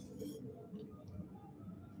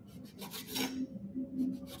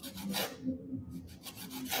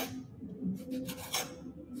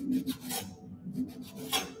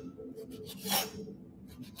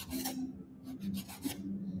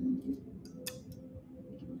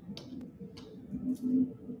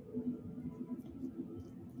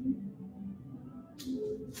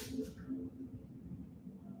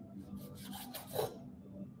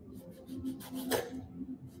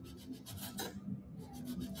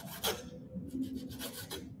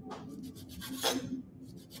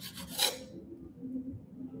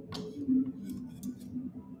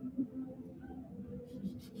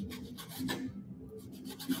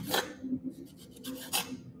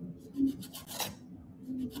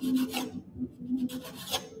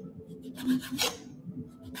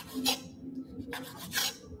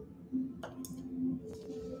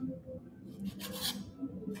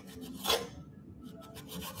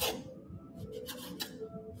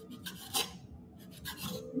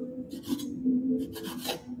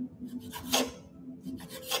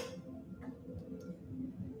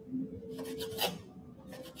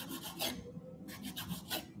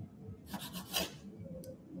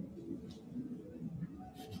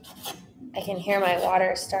 I can hear my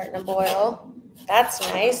water starting to boil. That's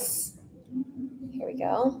nice. Here we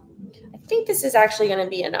go. I think this is actually going to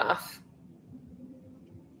be enough.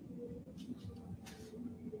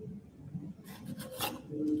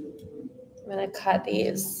 I'm going to cut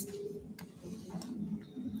these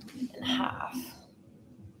in half.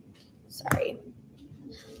 Sorry.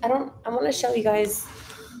 I want to show you guys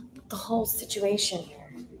the whole situation here.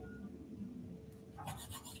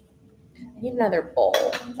 I need another bowl.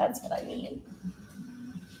 That's what I need.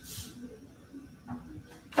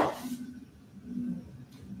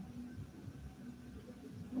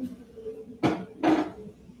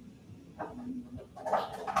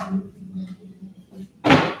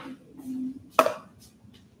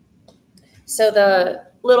 So the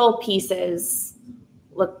little pieces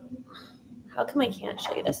look, how come I can't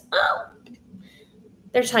show you this? Oh,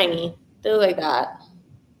 They're tiny. They look like that.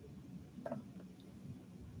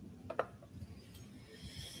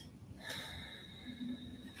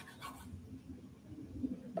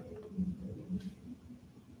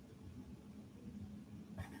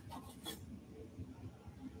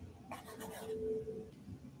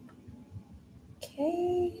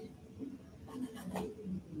 Okay.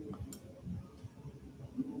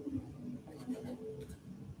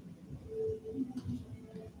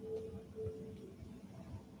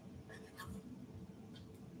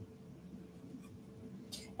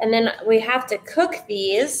 And then we have to cook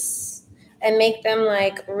these and make them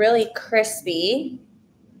like really crispy.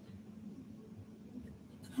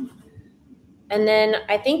 And then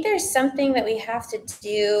I think there's something that we have to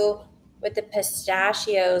do with the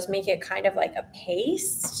pistachios, make it kind of like a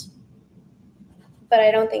paste. But I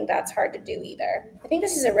don't think that's hard to do either. I think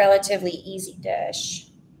this is a relatively easy dish.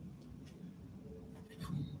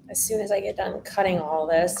 As soon as I get done cutting all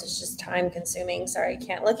this, it's just time consuming. Sorry, I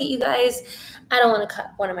can't look at you guys. I don't want to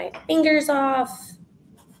cut one of my fingers off.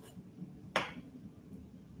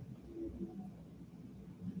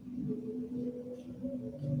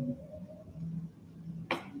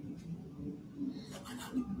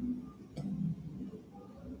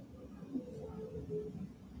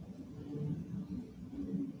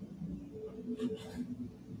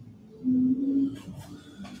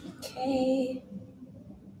 Okay.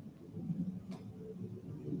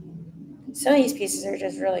 Some of these pieces are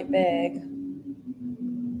just really big.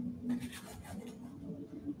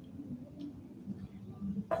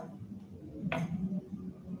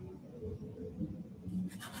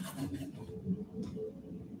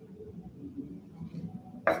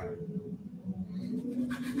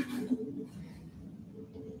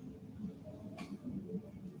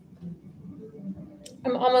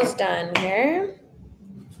 I'm almost done here.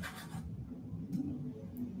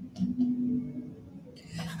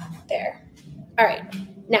 There. All right.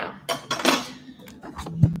 Now,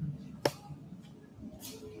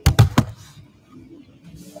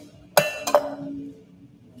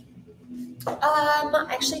 I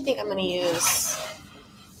actually think I'm going to use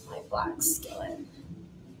my black skillet.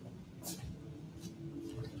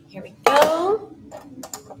 Here we go.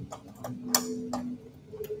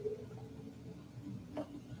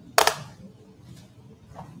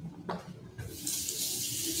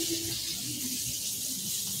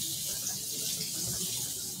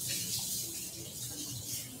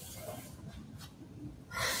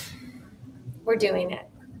 We're doing it.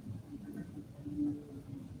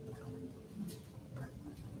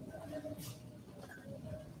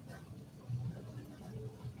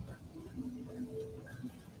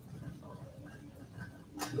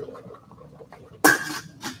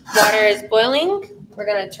 Water is boiling. We're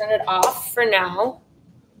going to turn it off for now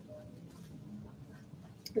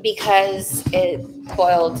because it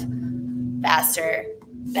boiled faster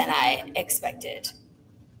than I expected.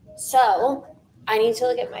 So I need to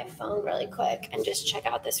look at my phone really quick and just check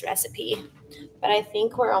out this recipe. But I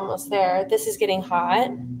think we're almost there. This is getting hot.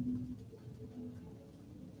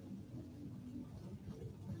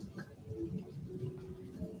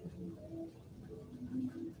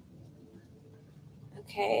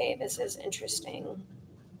 Okay, this is interesting.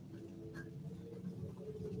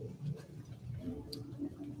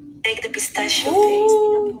 Take the pistachio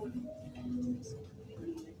paste.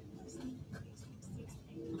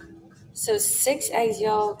 So 6 egg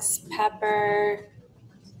yolks, pepper.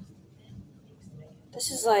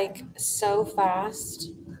 This is like so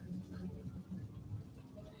fast.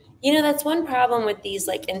 You know, that's one problem with these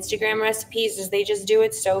like Instagram recipes is they just do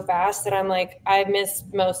it so fast that I'm like, I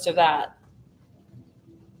missed most of that.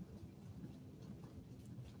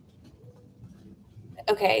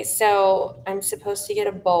 Okay, so I'm supposed to get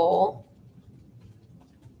a bowl.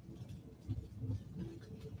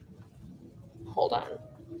 Hold on.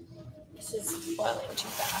 This is boiling too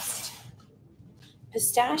fast.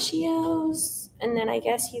 Pistachios, and then I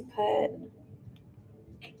guess you put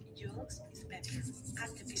egg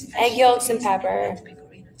yolks and pepper.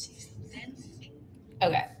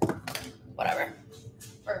 Okay, whatever.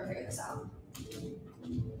 We're gonna figure this out.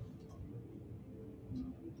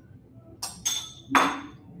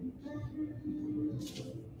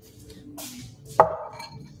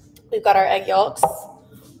 We've got our egg yolks.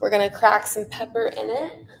 We're gonna crack some pepper in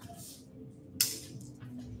it.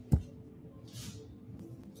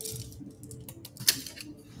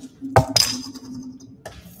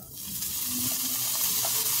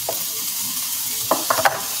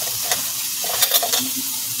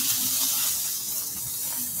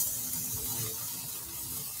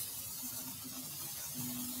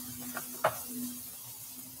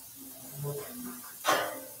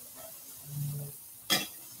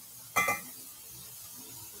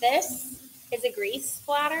 This is a grease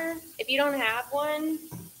splatter. If you don't have one,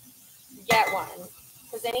 get one.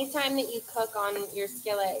 Because anytime that you cook on your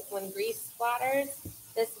skillet, when grease splatters,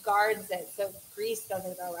 this guards it so grease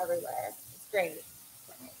doesn't go everywhere. It's great.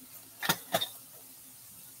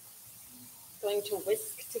 Going to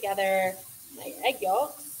whisk together my egg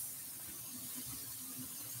yolks.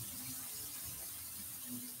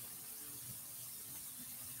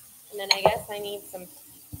 And then I guess I need some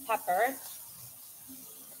pepper.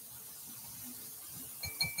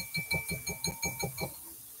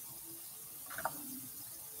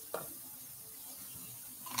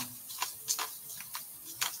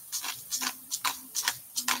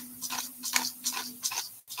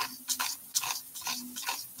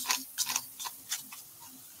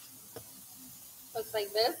 Looks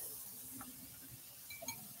like this.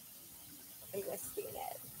 I'm whisking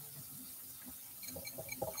it.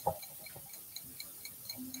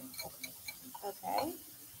 Okay. And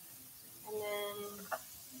then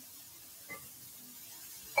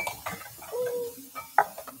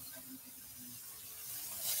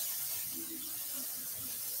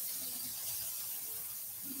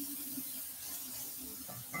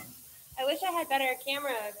I wish I had better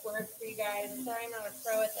camera work for you guys. Sorry I'm not a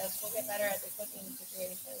pro at this. We'll get better at the cooking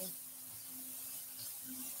situation.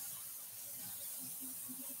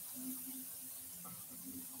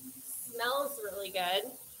 Smells really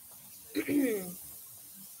good. I'm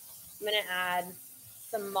going to add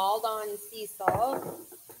some Maldon sea salt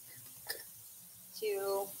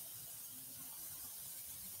to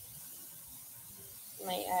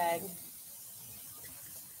my egg.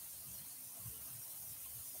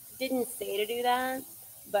 Didn't say to do that,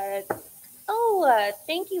 but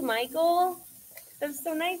thank you, Michael. That's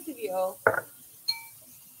so nice of you.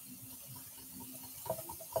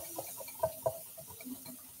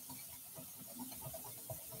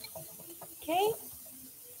 Okay.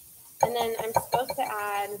 And then I'm supposed to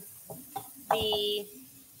add the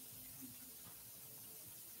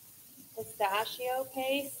pistachio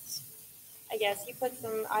paste. I guess you put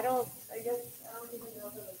some, I don't even know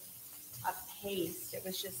if it was a paste. It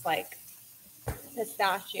was just like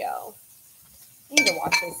pistachio. I need to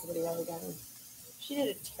watch this video again. She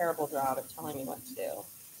did a terrible job of telling me what to do.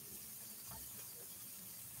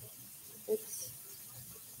 Oops.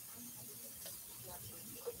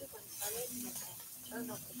 Turn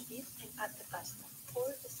off the heat and add the pasta. Pour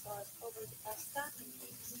the sauce over the pasta and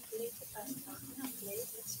mix. Place the pasta on a plate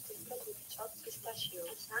and sprinkle with chopped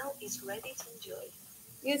pistachios. Now it's ready to enjoy.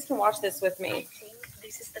 You guys can watch this with me. I think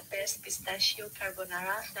this is the best pistachio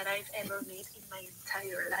carbonara that I've ever made in my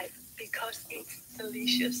entire life because it's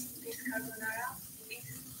delicious. This carbonara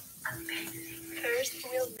is amazing. First,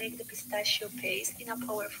 we'll make the pistachio paste in a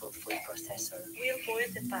powerful food processor. We'll boil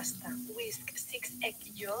the pasta. Whisk 6 egg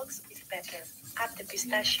yolks with pepper. Add the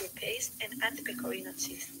pistachio paste and add the pecorino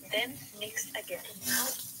cheese. Then mix again. Now,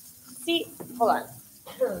 see, hold on.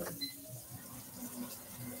 I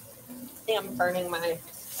think I'm burning my.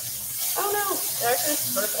 Oh no, that's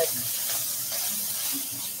just perfect.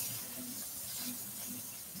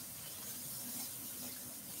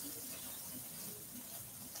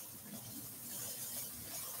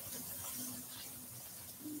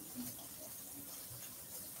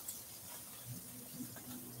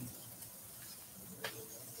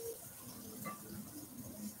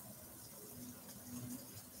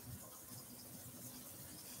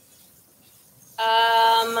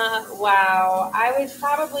 Wow. I would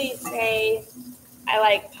probably say I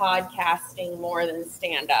like podcasting more than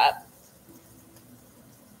stand-up.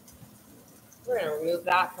 We're going to remove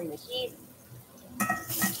that from the heat.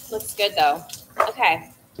 Looks good, though. Okay.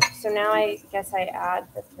 So now I guess I add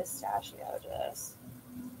the pistachio to this.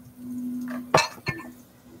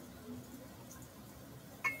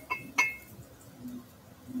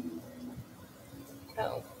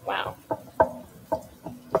 Oh, wow.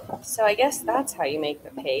 So I guess that's how you make the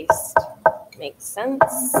paste. Makes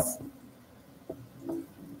sense.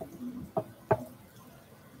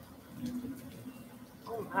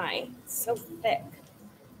 Oh my, it's so thick.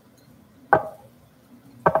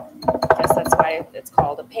 Guess that's why it's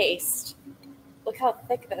called a paste. Look how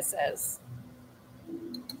thick this is.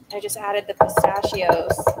 I just added the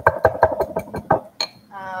pistachios.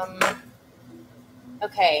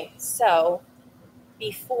 Okay, so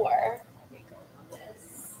before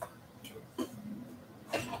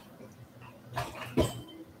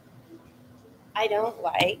I don't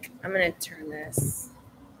like, I'm going to turn this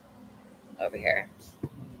over here.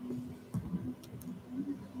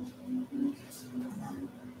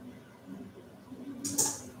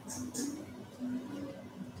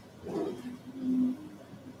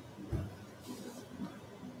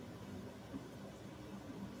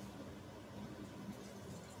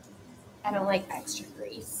 I don't like extra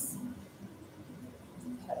grease.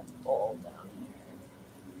 Put a bowl down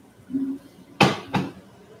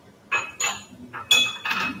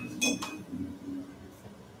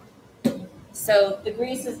here. So the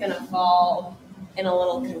grease is going to fall in a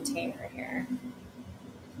little container here.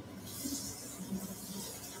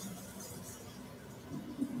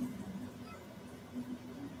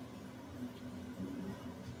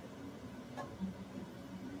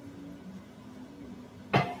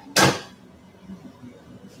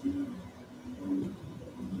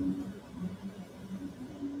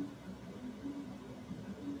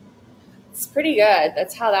 It's pretty good.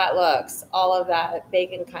 That's how that looks. All of that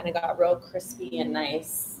bacon kind of got real crispy and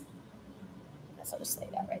nice. I guess I'll just lay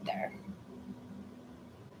that right there.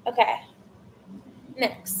 Okay.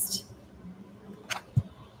 Next.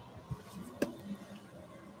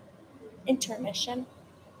 Intermission.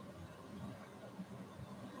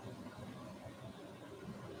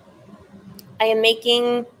 I am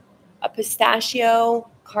making a pistachio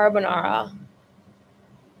carbonara.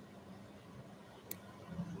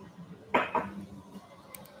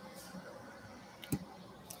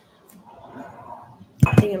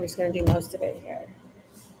 I think I'm just going to do most of it here.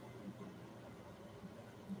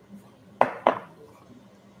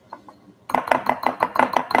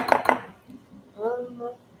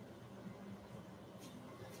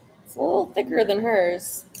 It's a little thicker than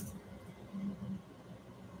hers.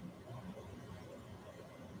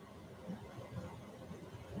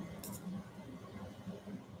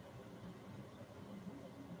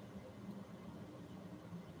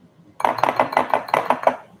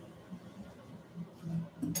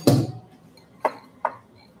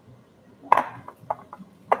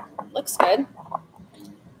 Looks good.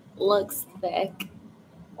 Looks thick.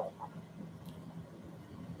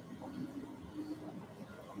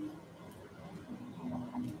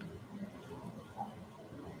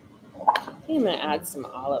 I think I'm going to add some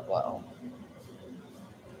olive oil.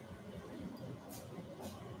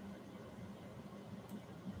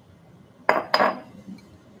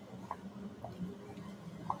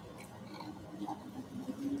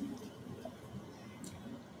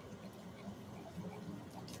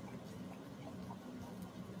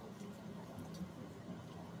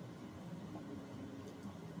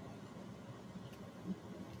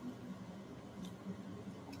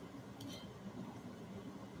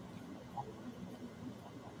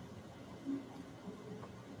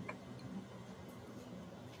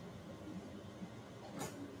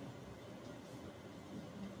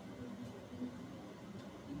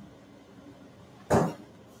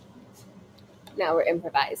 Now we're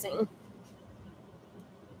improvising.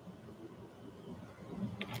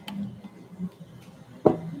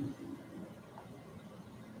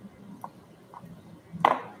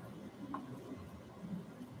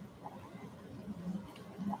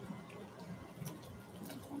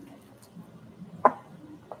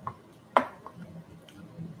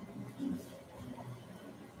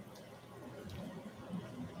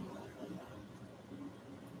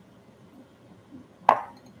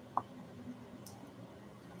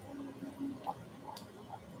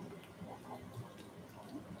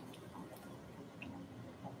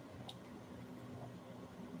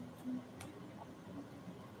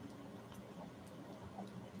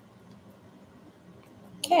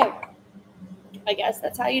 Okay, I guess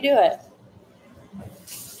that's how you do it.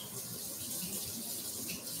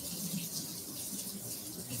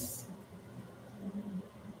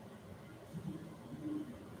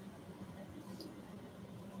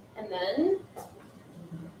 And then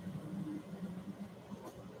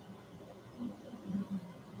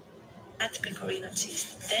add pecorino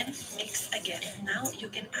cheese, then mix again. Now you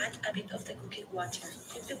can add a bit of the cooking water.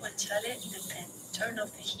 Cook the guanciale in a pan. Turn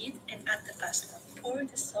off the heat and add the pasta. Pour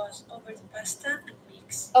the sauce over the pasta and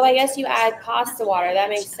mix. Oh, I guess you add pasta water. That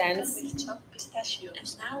makes sense. With chopped pistachio.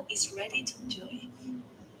 And now it's ready to enjoy.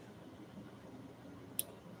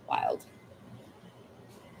 Wild.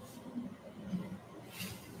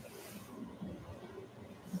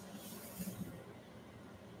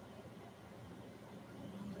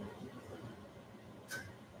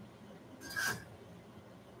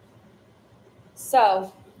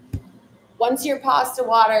 So once your pasta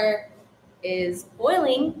water is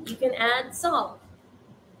boiling, you can add salt.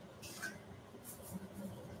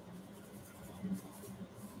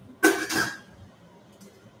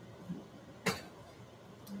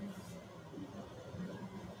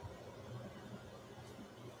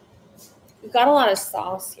 We've got a lot of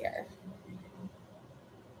sauce here.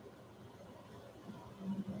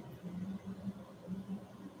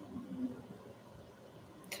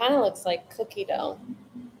 Kind of looks like cookie dough.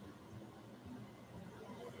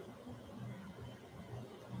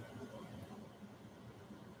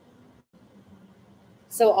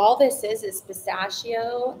 So all this is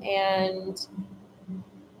pistachio and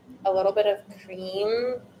a little bit of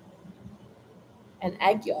cream and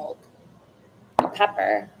egg yolk and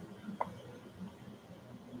pepper.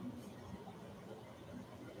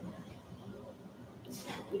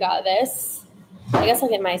 We got this. I guess I'll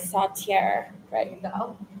get my sauteer ready to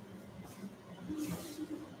go.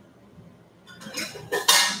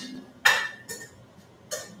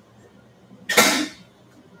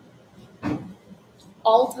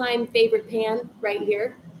 All-time favorite pan right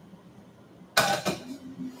here.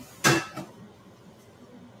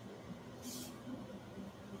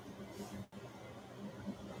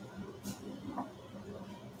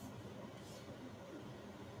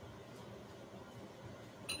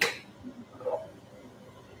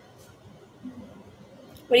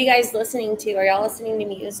 What are you guys listening to? Are y'all listening to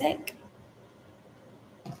music?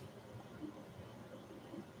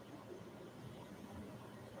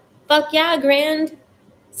 Fuck yeah, Grand.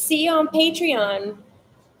 See you on Patreon.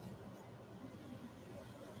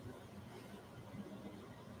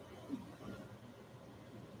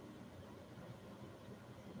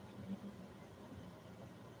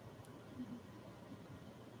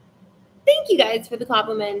 Thank you guys for the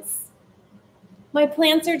compliments. My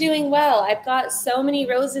plants are doing well. I've got so many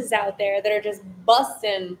roses out there that are just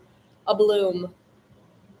busting a bloom.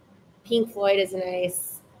 Pink Floyd is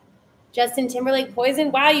nice. Justin Timberlake,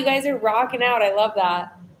 Poison. Wow, you guys are rocking out. I love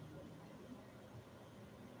that.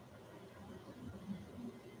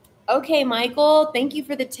 Okay, Michael, thank you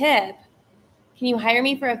for the tip. Can you hire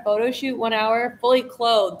me for a photo shoot 1 hour? Fully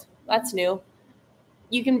clothed. That's new.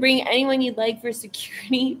 You can bring anyone you'd like for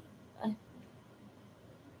security.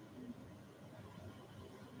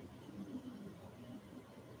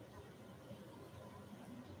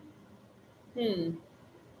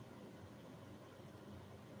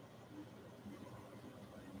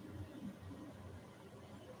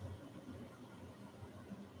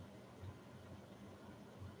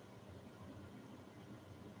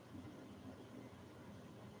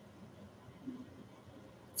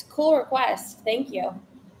 It's a cool request. Thank you.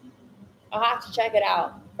 I'll have to check it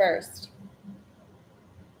out first.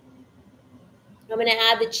 I'm going to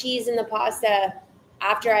add the cheese and the pasta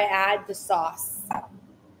after I add the sauce.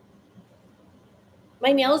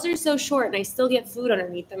 My nails are so short and I still get food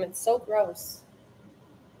underneath them. It's so gross.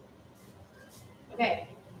 Okay,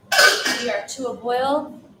 we are to a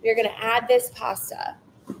boil. We're going to add this pasta.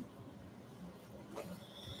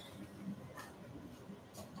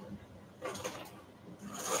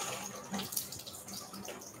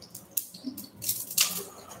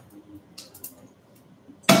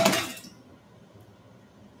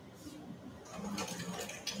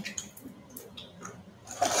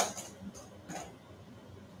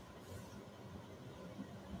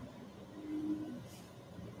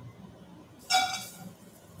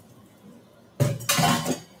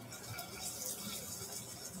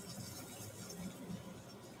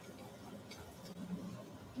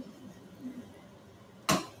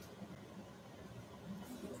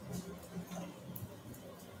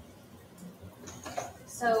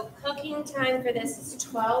 So cooking time for this is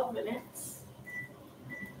 12 minutes.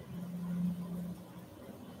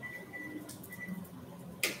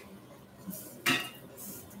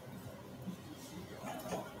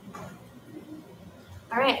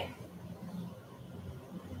 All right.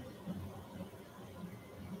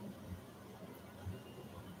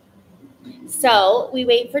 So we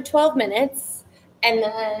wait for 12 minutes and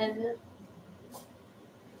then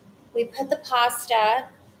we put the pasta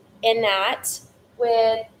in that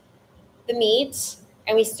with the meat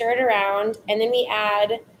and we stir it around and then we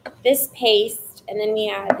add this paste and then we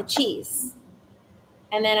add the cheese.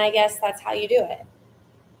 And then I guess that's how you do it.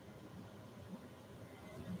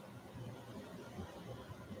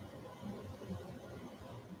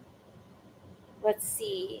 Let's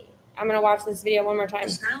see. I'm going to watch this video one more time.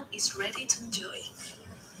 Now is ready to enjoy.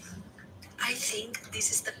 I think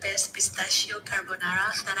this is the best pistachio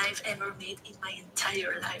carbonara that I've ever made in my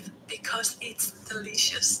entire life because it's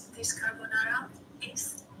delicious. This carbonara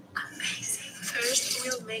is amazing. First,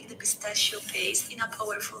 we'll make the pistachio paste in a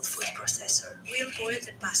powerful food processor. We'll boil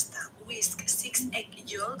the pasta, whisk 6 egg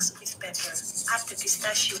yolks with pepper, add the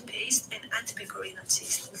pistachio paste and add pecorino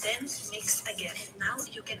cheese. Then mix again. And now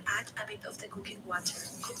you can add a bit of the cooking water.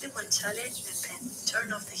 Cook the guanciale in a pan.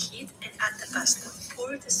 Turn off the heat and add the pasta.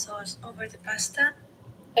 Pour the sauce over the pasta.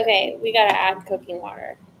 Okay, we got to add cooking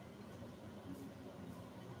water.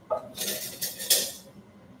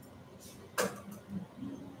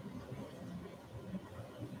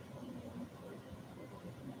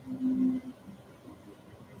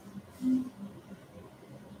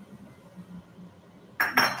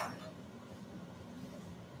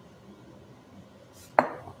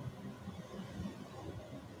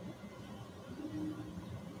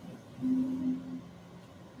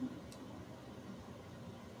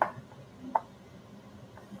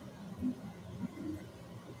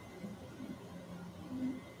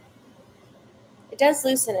 does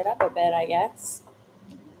loosen it up a bit, I guess.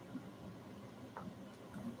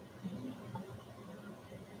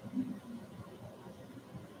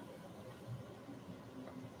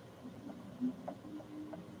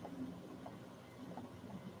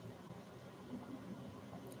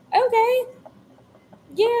 Okay.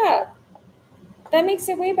 Yeah. That makes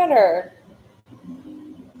it way better.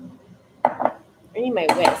 I need my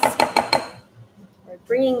whisk. We're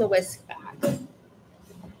bringing the whisk back.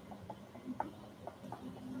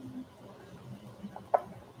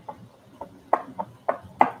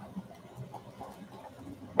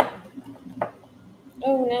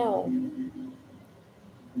 Oh no.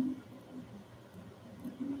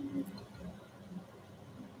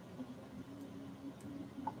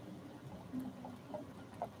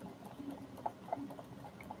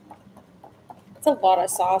 It's a lot of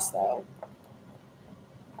sauce though.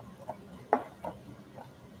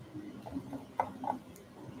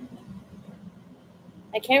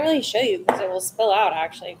 I can't really show you because it will spill out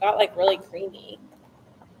actually. It got like really creamy.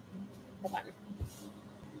 Hold on.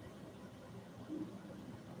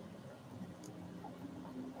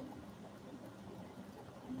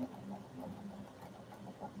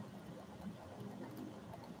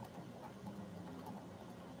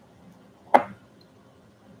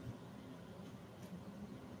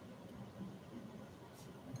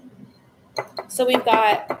 So we've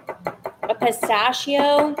got a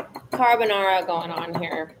pistachio carbonara going on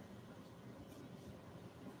here.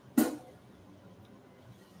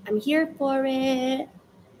 I'm here for it.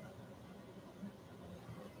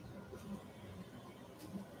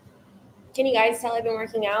 Can you guys tell I've been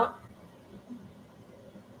working out?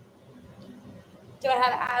 Do I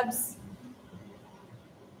have abs?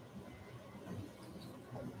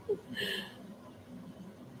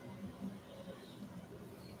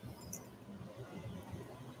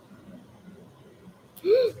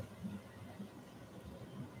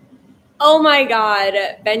 Oh my God,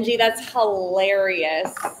 Benji, that's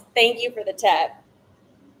hilarious. Thank you for the tip.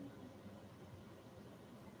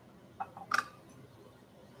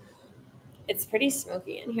 It's pretty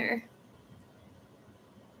smoky in here.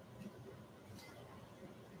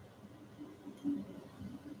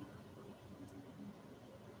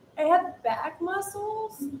 I have back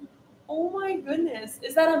muscles? Oh my goodness.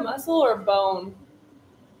 Is that a muscle or bone?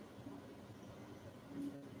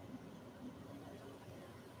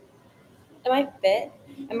 Am I fit?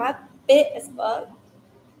 Am I fit as fuck?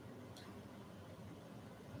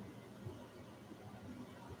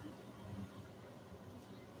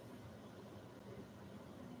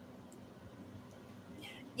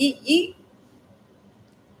 Yeet, yeet.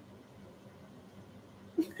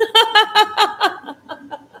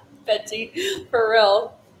 Betsy, for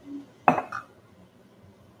real.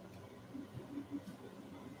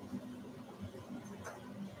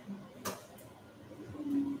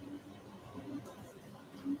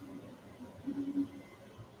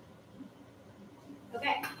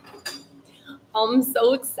 Okay. I'm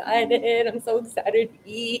so excited. I'm so excited to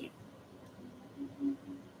eat.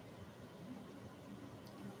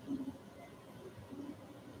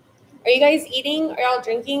 Are you guys eating? Are y'all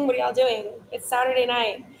drinking? What are y'all doing? It's Saturday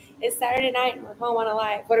night. It's Saturday night and we're home on a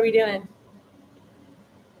live. What are we doing?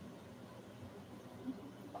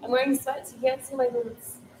 I'm wearing sweats. You can't see my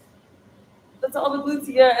boots. That's all the boots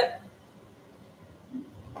you get.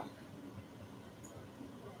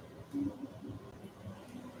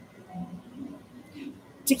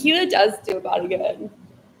 Tequila does do a body good.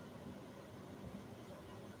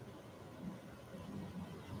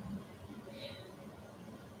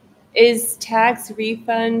 Is tax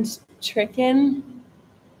refund tricking?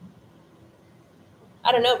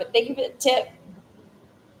 I don't know, but thank you for the tip.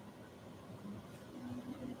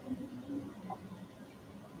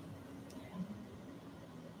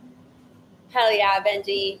 Hell yeah,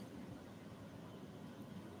 Benji.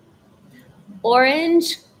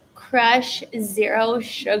 Orange Crush Zero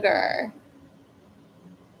Sugar.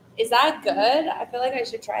 Is that good? I feel like I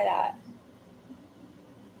should try that.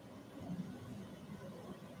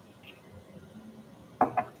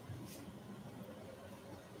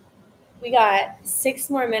 We got 6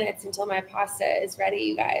 more minutes until my pasta is ready,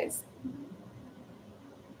 you guys.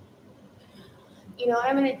 You know what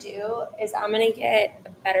I'm going to do is I'm going to get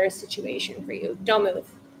a better situation for you. Don't move.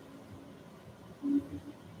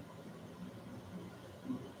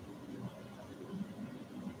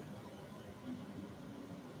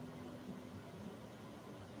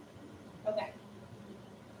 Okay.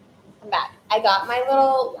 I'm back. I got my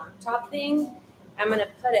little laptop thing. I'm going to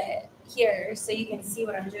put it here so you can see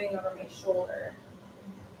what I'm doing over my shoulder.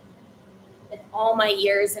 If all my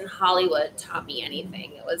years in Hollywood taught me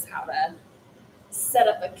anything, it was how to set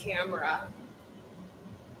up a camera.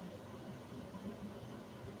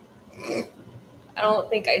 I don't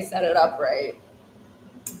think I set it up right.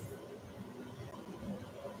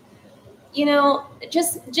 You know,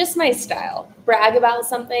 just my style. Brag about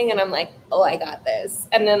something and I'm like, oh, I got this.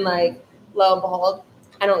 And then like, lo and behold,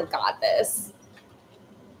 I don't got this.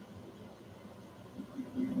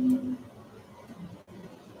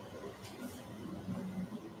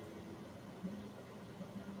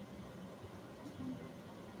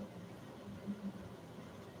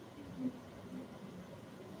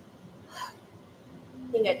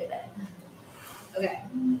 I think I did it. Okay.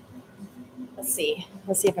 Let's see.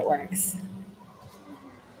 Let's see if it works.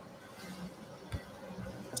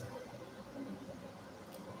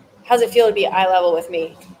 How's it feel to be eye level with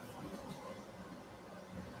me?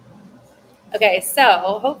 Okay,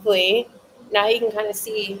 so hopefully now you can kind of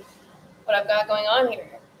see what I've got going on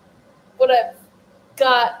here. What I've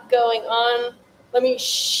got going on. Let me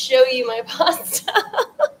show you my pasta.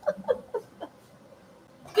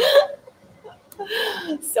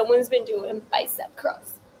 Someone's been doing bicep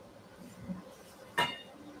curls.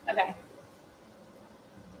 Okay.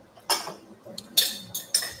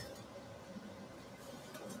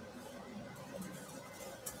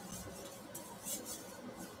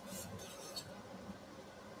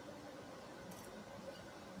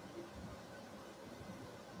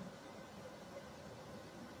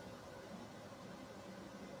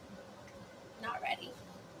 Not ready.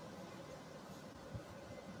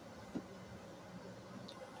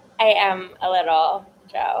 I am a little,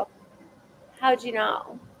 Joe. How'd you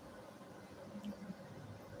know?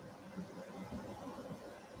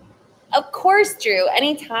 Of course, Drew,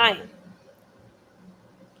 anytime.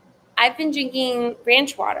 I've been drinking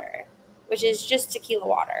ranch water, which is just tequila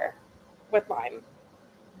water with lime.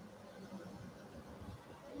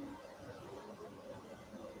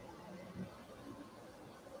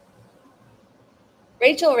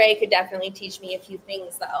 Rachel Ray could definitely teach me a few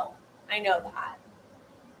things, though. I know that.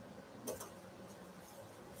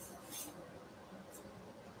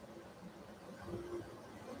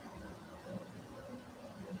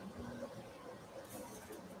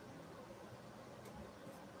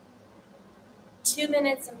 Two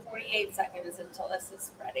minutes and 48 seconds until this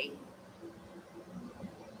is ready.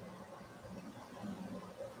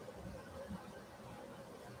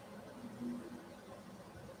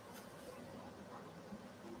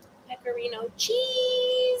 Pecorino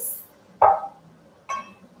cheese.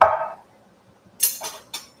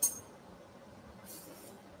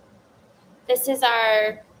 This is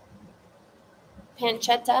our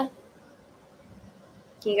pancetta.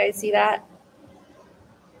 Can you guys see that?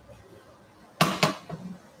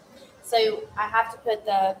 So I have to put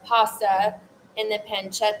the pasta in the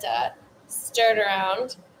pancetta, stir it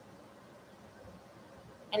around,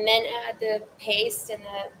 and then add the paste and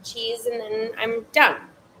the cheese, and then I'm done.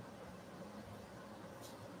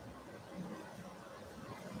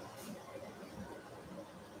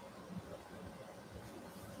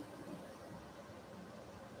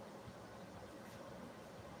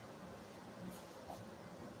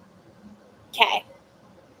 Okay,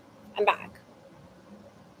 I'm back.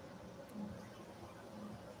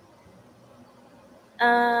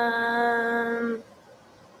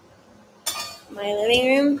 My living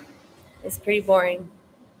room is pretty boring.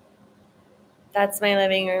 That's my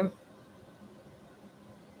living room.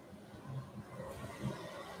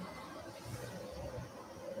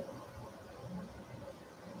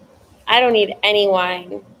 I don't need any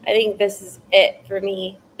wine. I think this is it for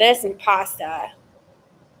me. This and pasta.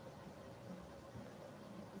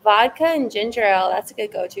 Vodka and ginger ale. That's a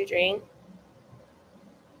good go-to drink.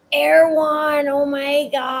 Erewhon. Oh my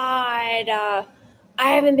God. I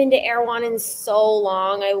haven't been to Erewhon in so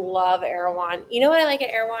long. I love Erewhon. You know what I like at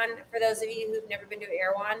Erewhon? For those of you who've never been to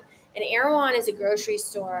Erewhon, an Erewhon is a grocery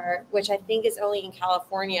store, which I think is only in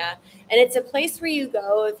California. And it's a place where you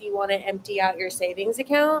go if you want to empty out your savings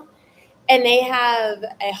account. And they have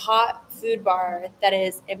a hot food bar that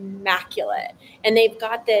is immaculate. And they've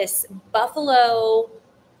got this buffalo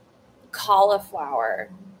cauliflower.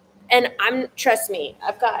 And trust me,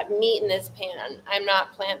 I've got meat in this pan. I'm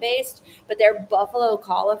not plant-based, but their buffalo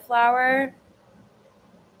cauliflower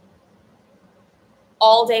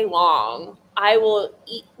all day long, I will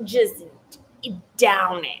just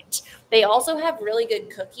down it. They also have really good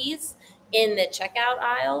cookies in the checkout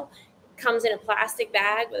aisle. Comes in a plastic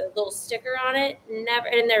bag with a little sticker on it. And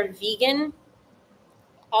they're vegan.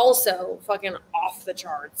 Also fucking off the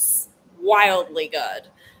charts. Wildly good.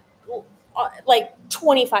 Like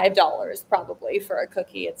 $25 probably for a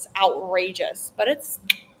cookie. It's outrageous, but it's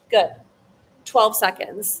good. 12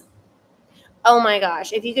 seconds. Oh my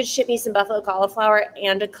gosh. If you could ship me some buffalo cauliflower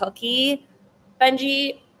and a cookie,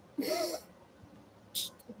 Benji,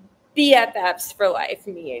 BFFs for life,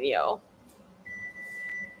 me and you.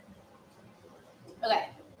 Okay,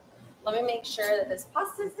 let me make sure that this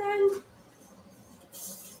pasta's done.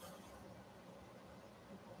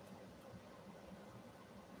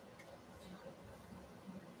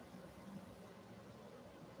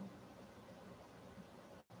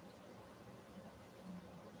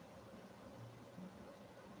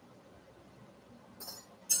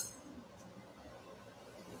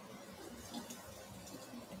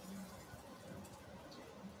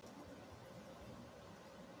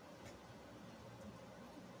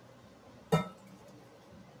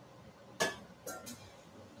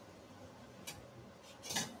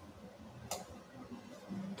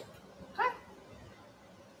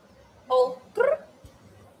 Oh,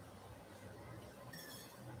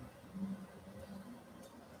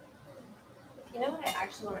 you know what I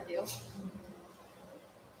actually want to do?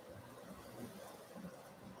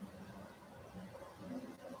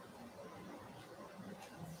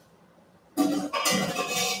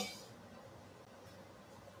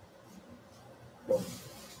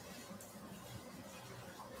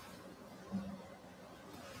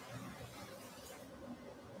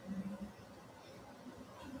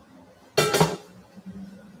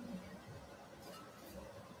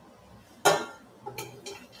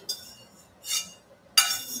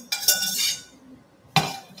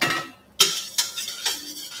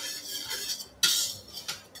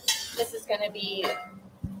 This is going to be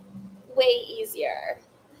way easier.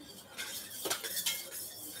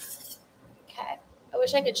 Okay. I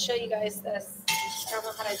wish I could show you guys this. I don't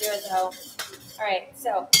know how to do it though. All right.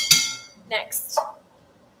 So next,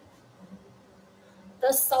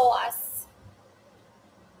 the sauce.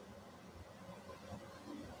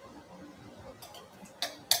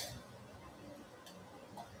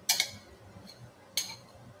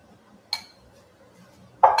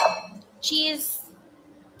 Cheese.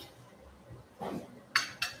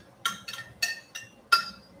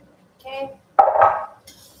 Okay.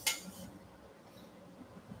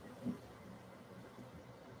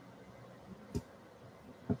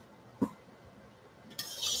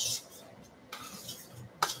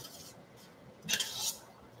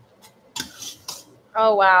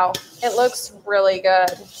 Oh, wow. It looks really good.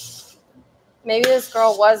 Maybe this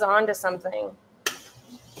girl was onto something.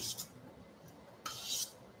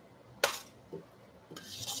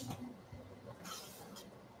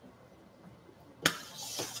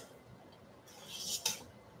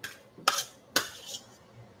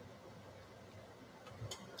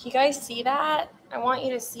 Can you guys see that? I want you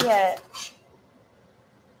to see it.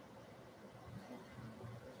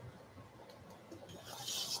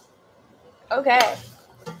 Okay.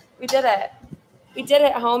 We did it. We did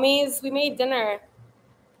it, homies. We made dinner.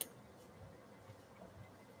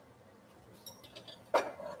 All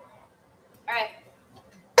right.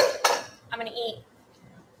 I'm going to eat.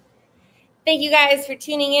 Thank you guys for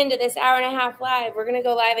tuning in to this hour-and-a-half live. We're going to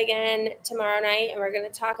go live again tomorrow night, and we're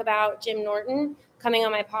going to talk about Jim Norton coming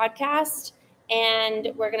on my podcast,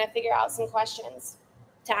 and we're going to figure out some questions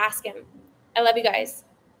to ask him. I love you guys.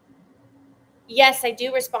 Yes, I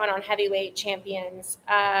do respond on heavyweight champions.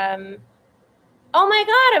 Oh my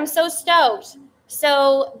God, I'm so stoked.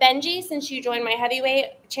 So Benji, since you joined my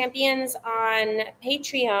heavyweight champions on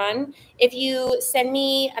Patreon, if you send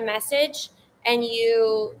me a message and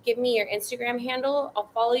you give me your Instagram handle,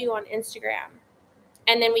 I'll follow you on Instagram.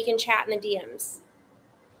 And then we can chat in the DMs.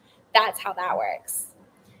 That's how that works.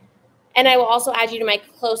 And I will also add you to my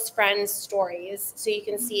close friends stories so you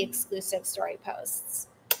can see exclusive story posts.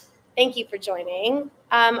 Thank you for joining.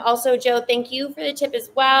 Also, Joe, thank you for the tip as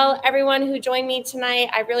well. Everyone who joined me tonight,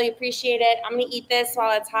 I really appreciate it. I'm going to eat this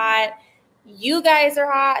while it's hot. You guys are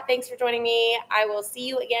hot. Thanks for joining me. I will see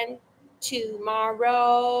you again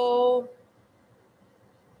tomorrow.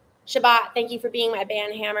 Shabbat, thank you for being my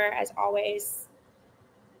band hammer as always.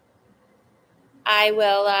 I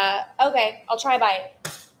will, okay, I'll try a bite.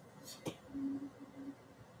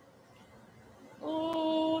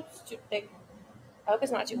 Oh, it's too big. I hope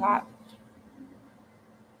it's not too hot.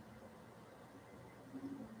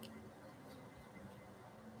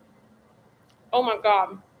 Oh my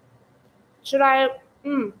God. Should I?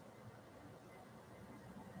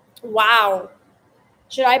 Wow.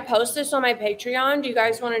 Should I post this on my Patreon? Do you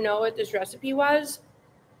guys want to know what this recipe was?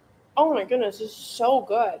 Oh my goodness, this is so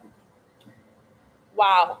good.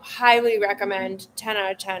 Wow. Highly recommend. 10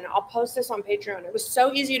 out of 10. I'll post this on Patreon. It was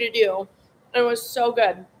so easy to do. And it was so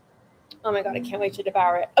good. Oh my God, I can't wait to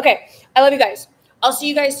devour it. Okay, I love you guys. I'll see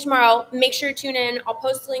you guys tomorrow. Make sure to tune in. I'll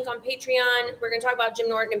post the link on Patreon. We're going to talk about Jim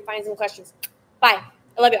Norton and find some questions. Bye.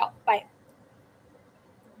 I love you all. Bye.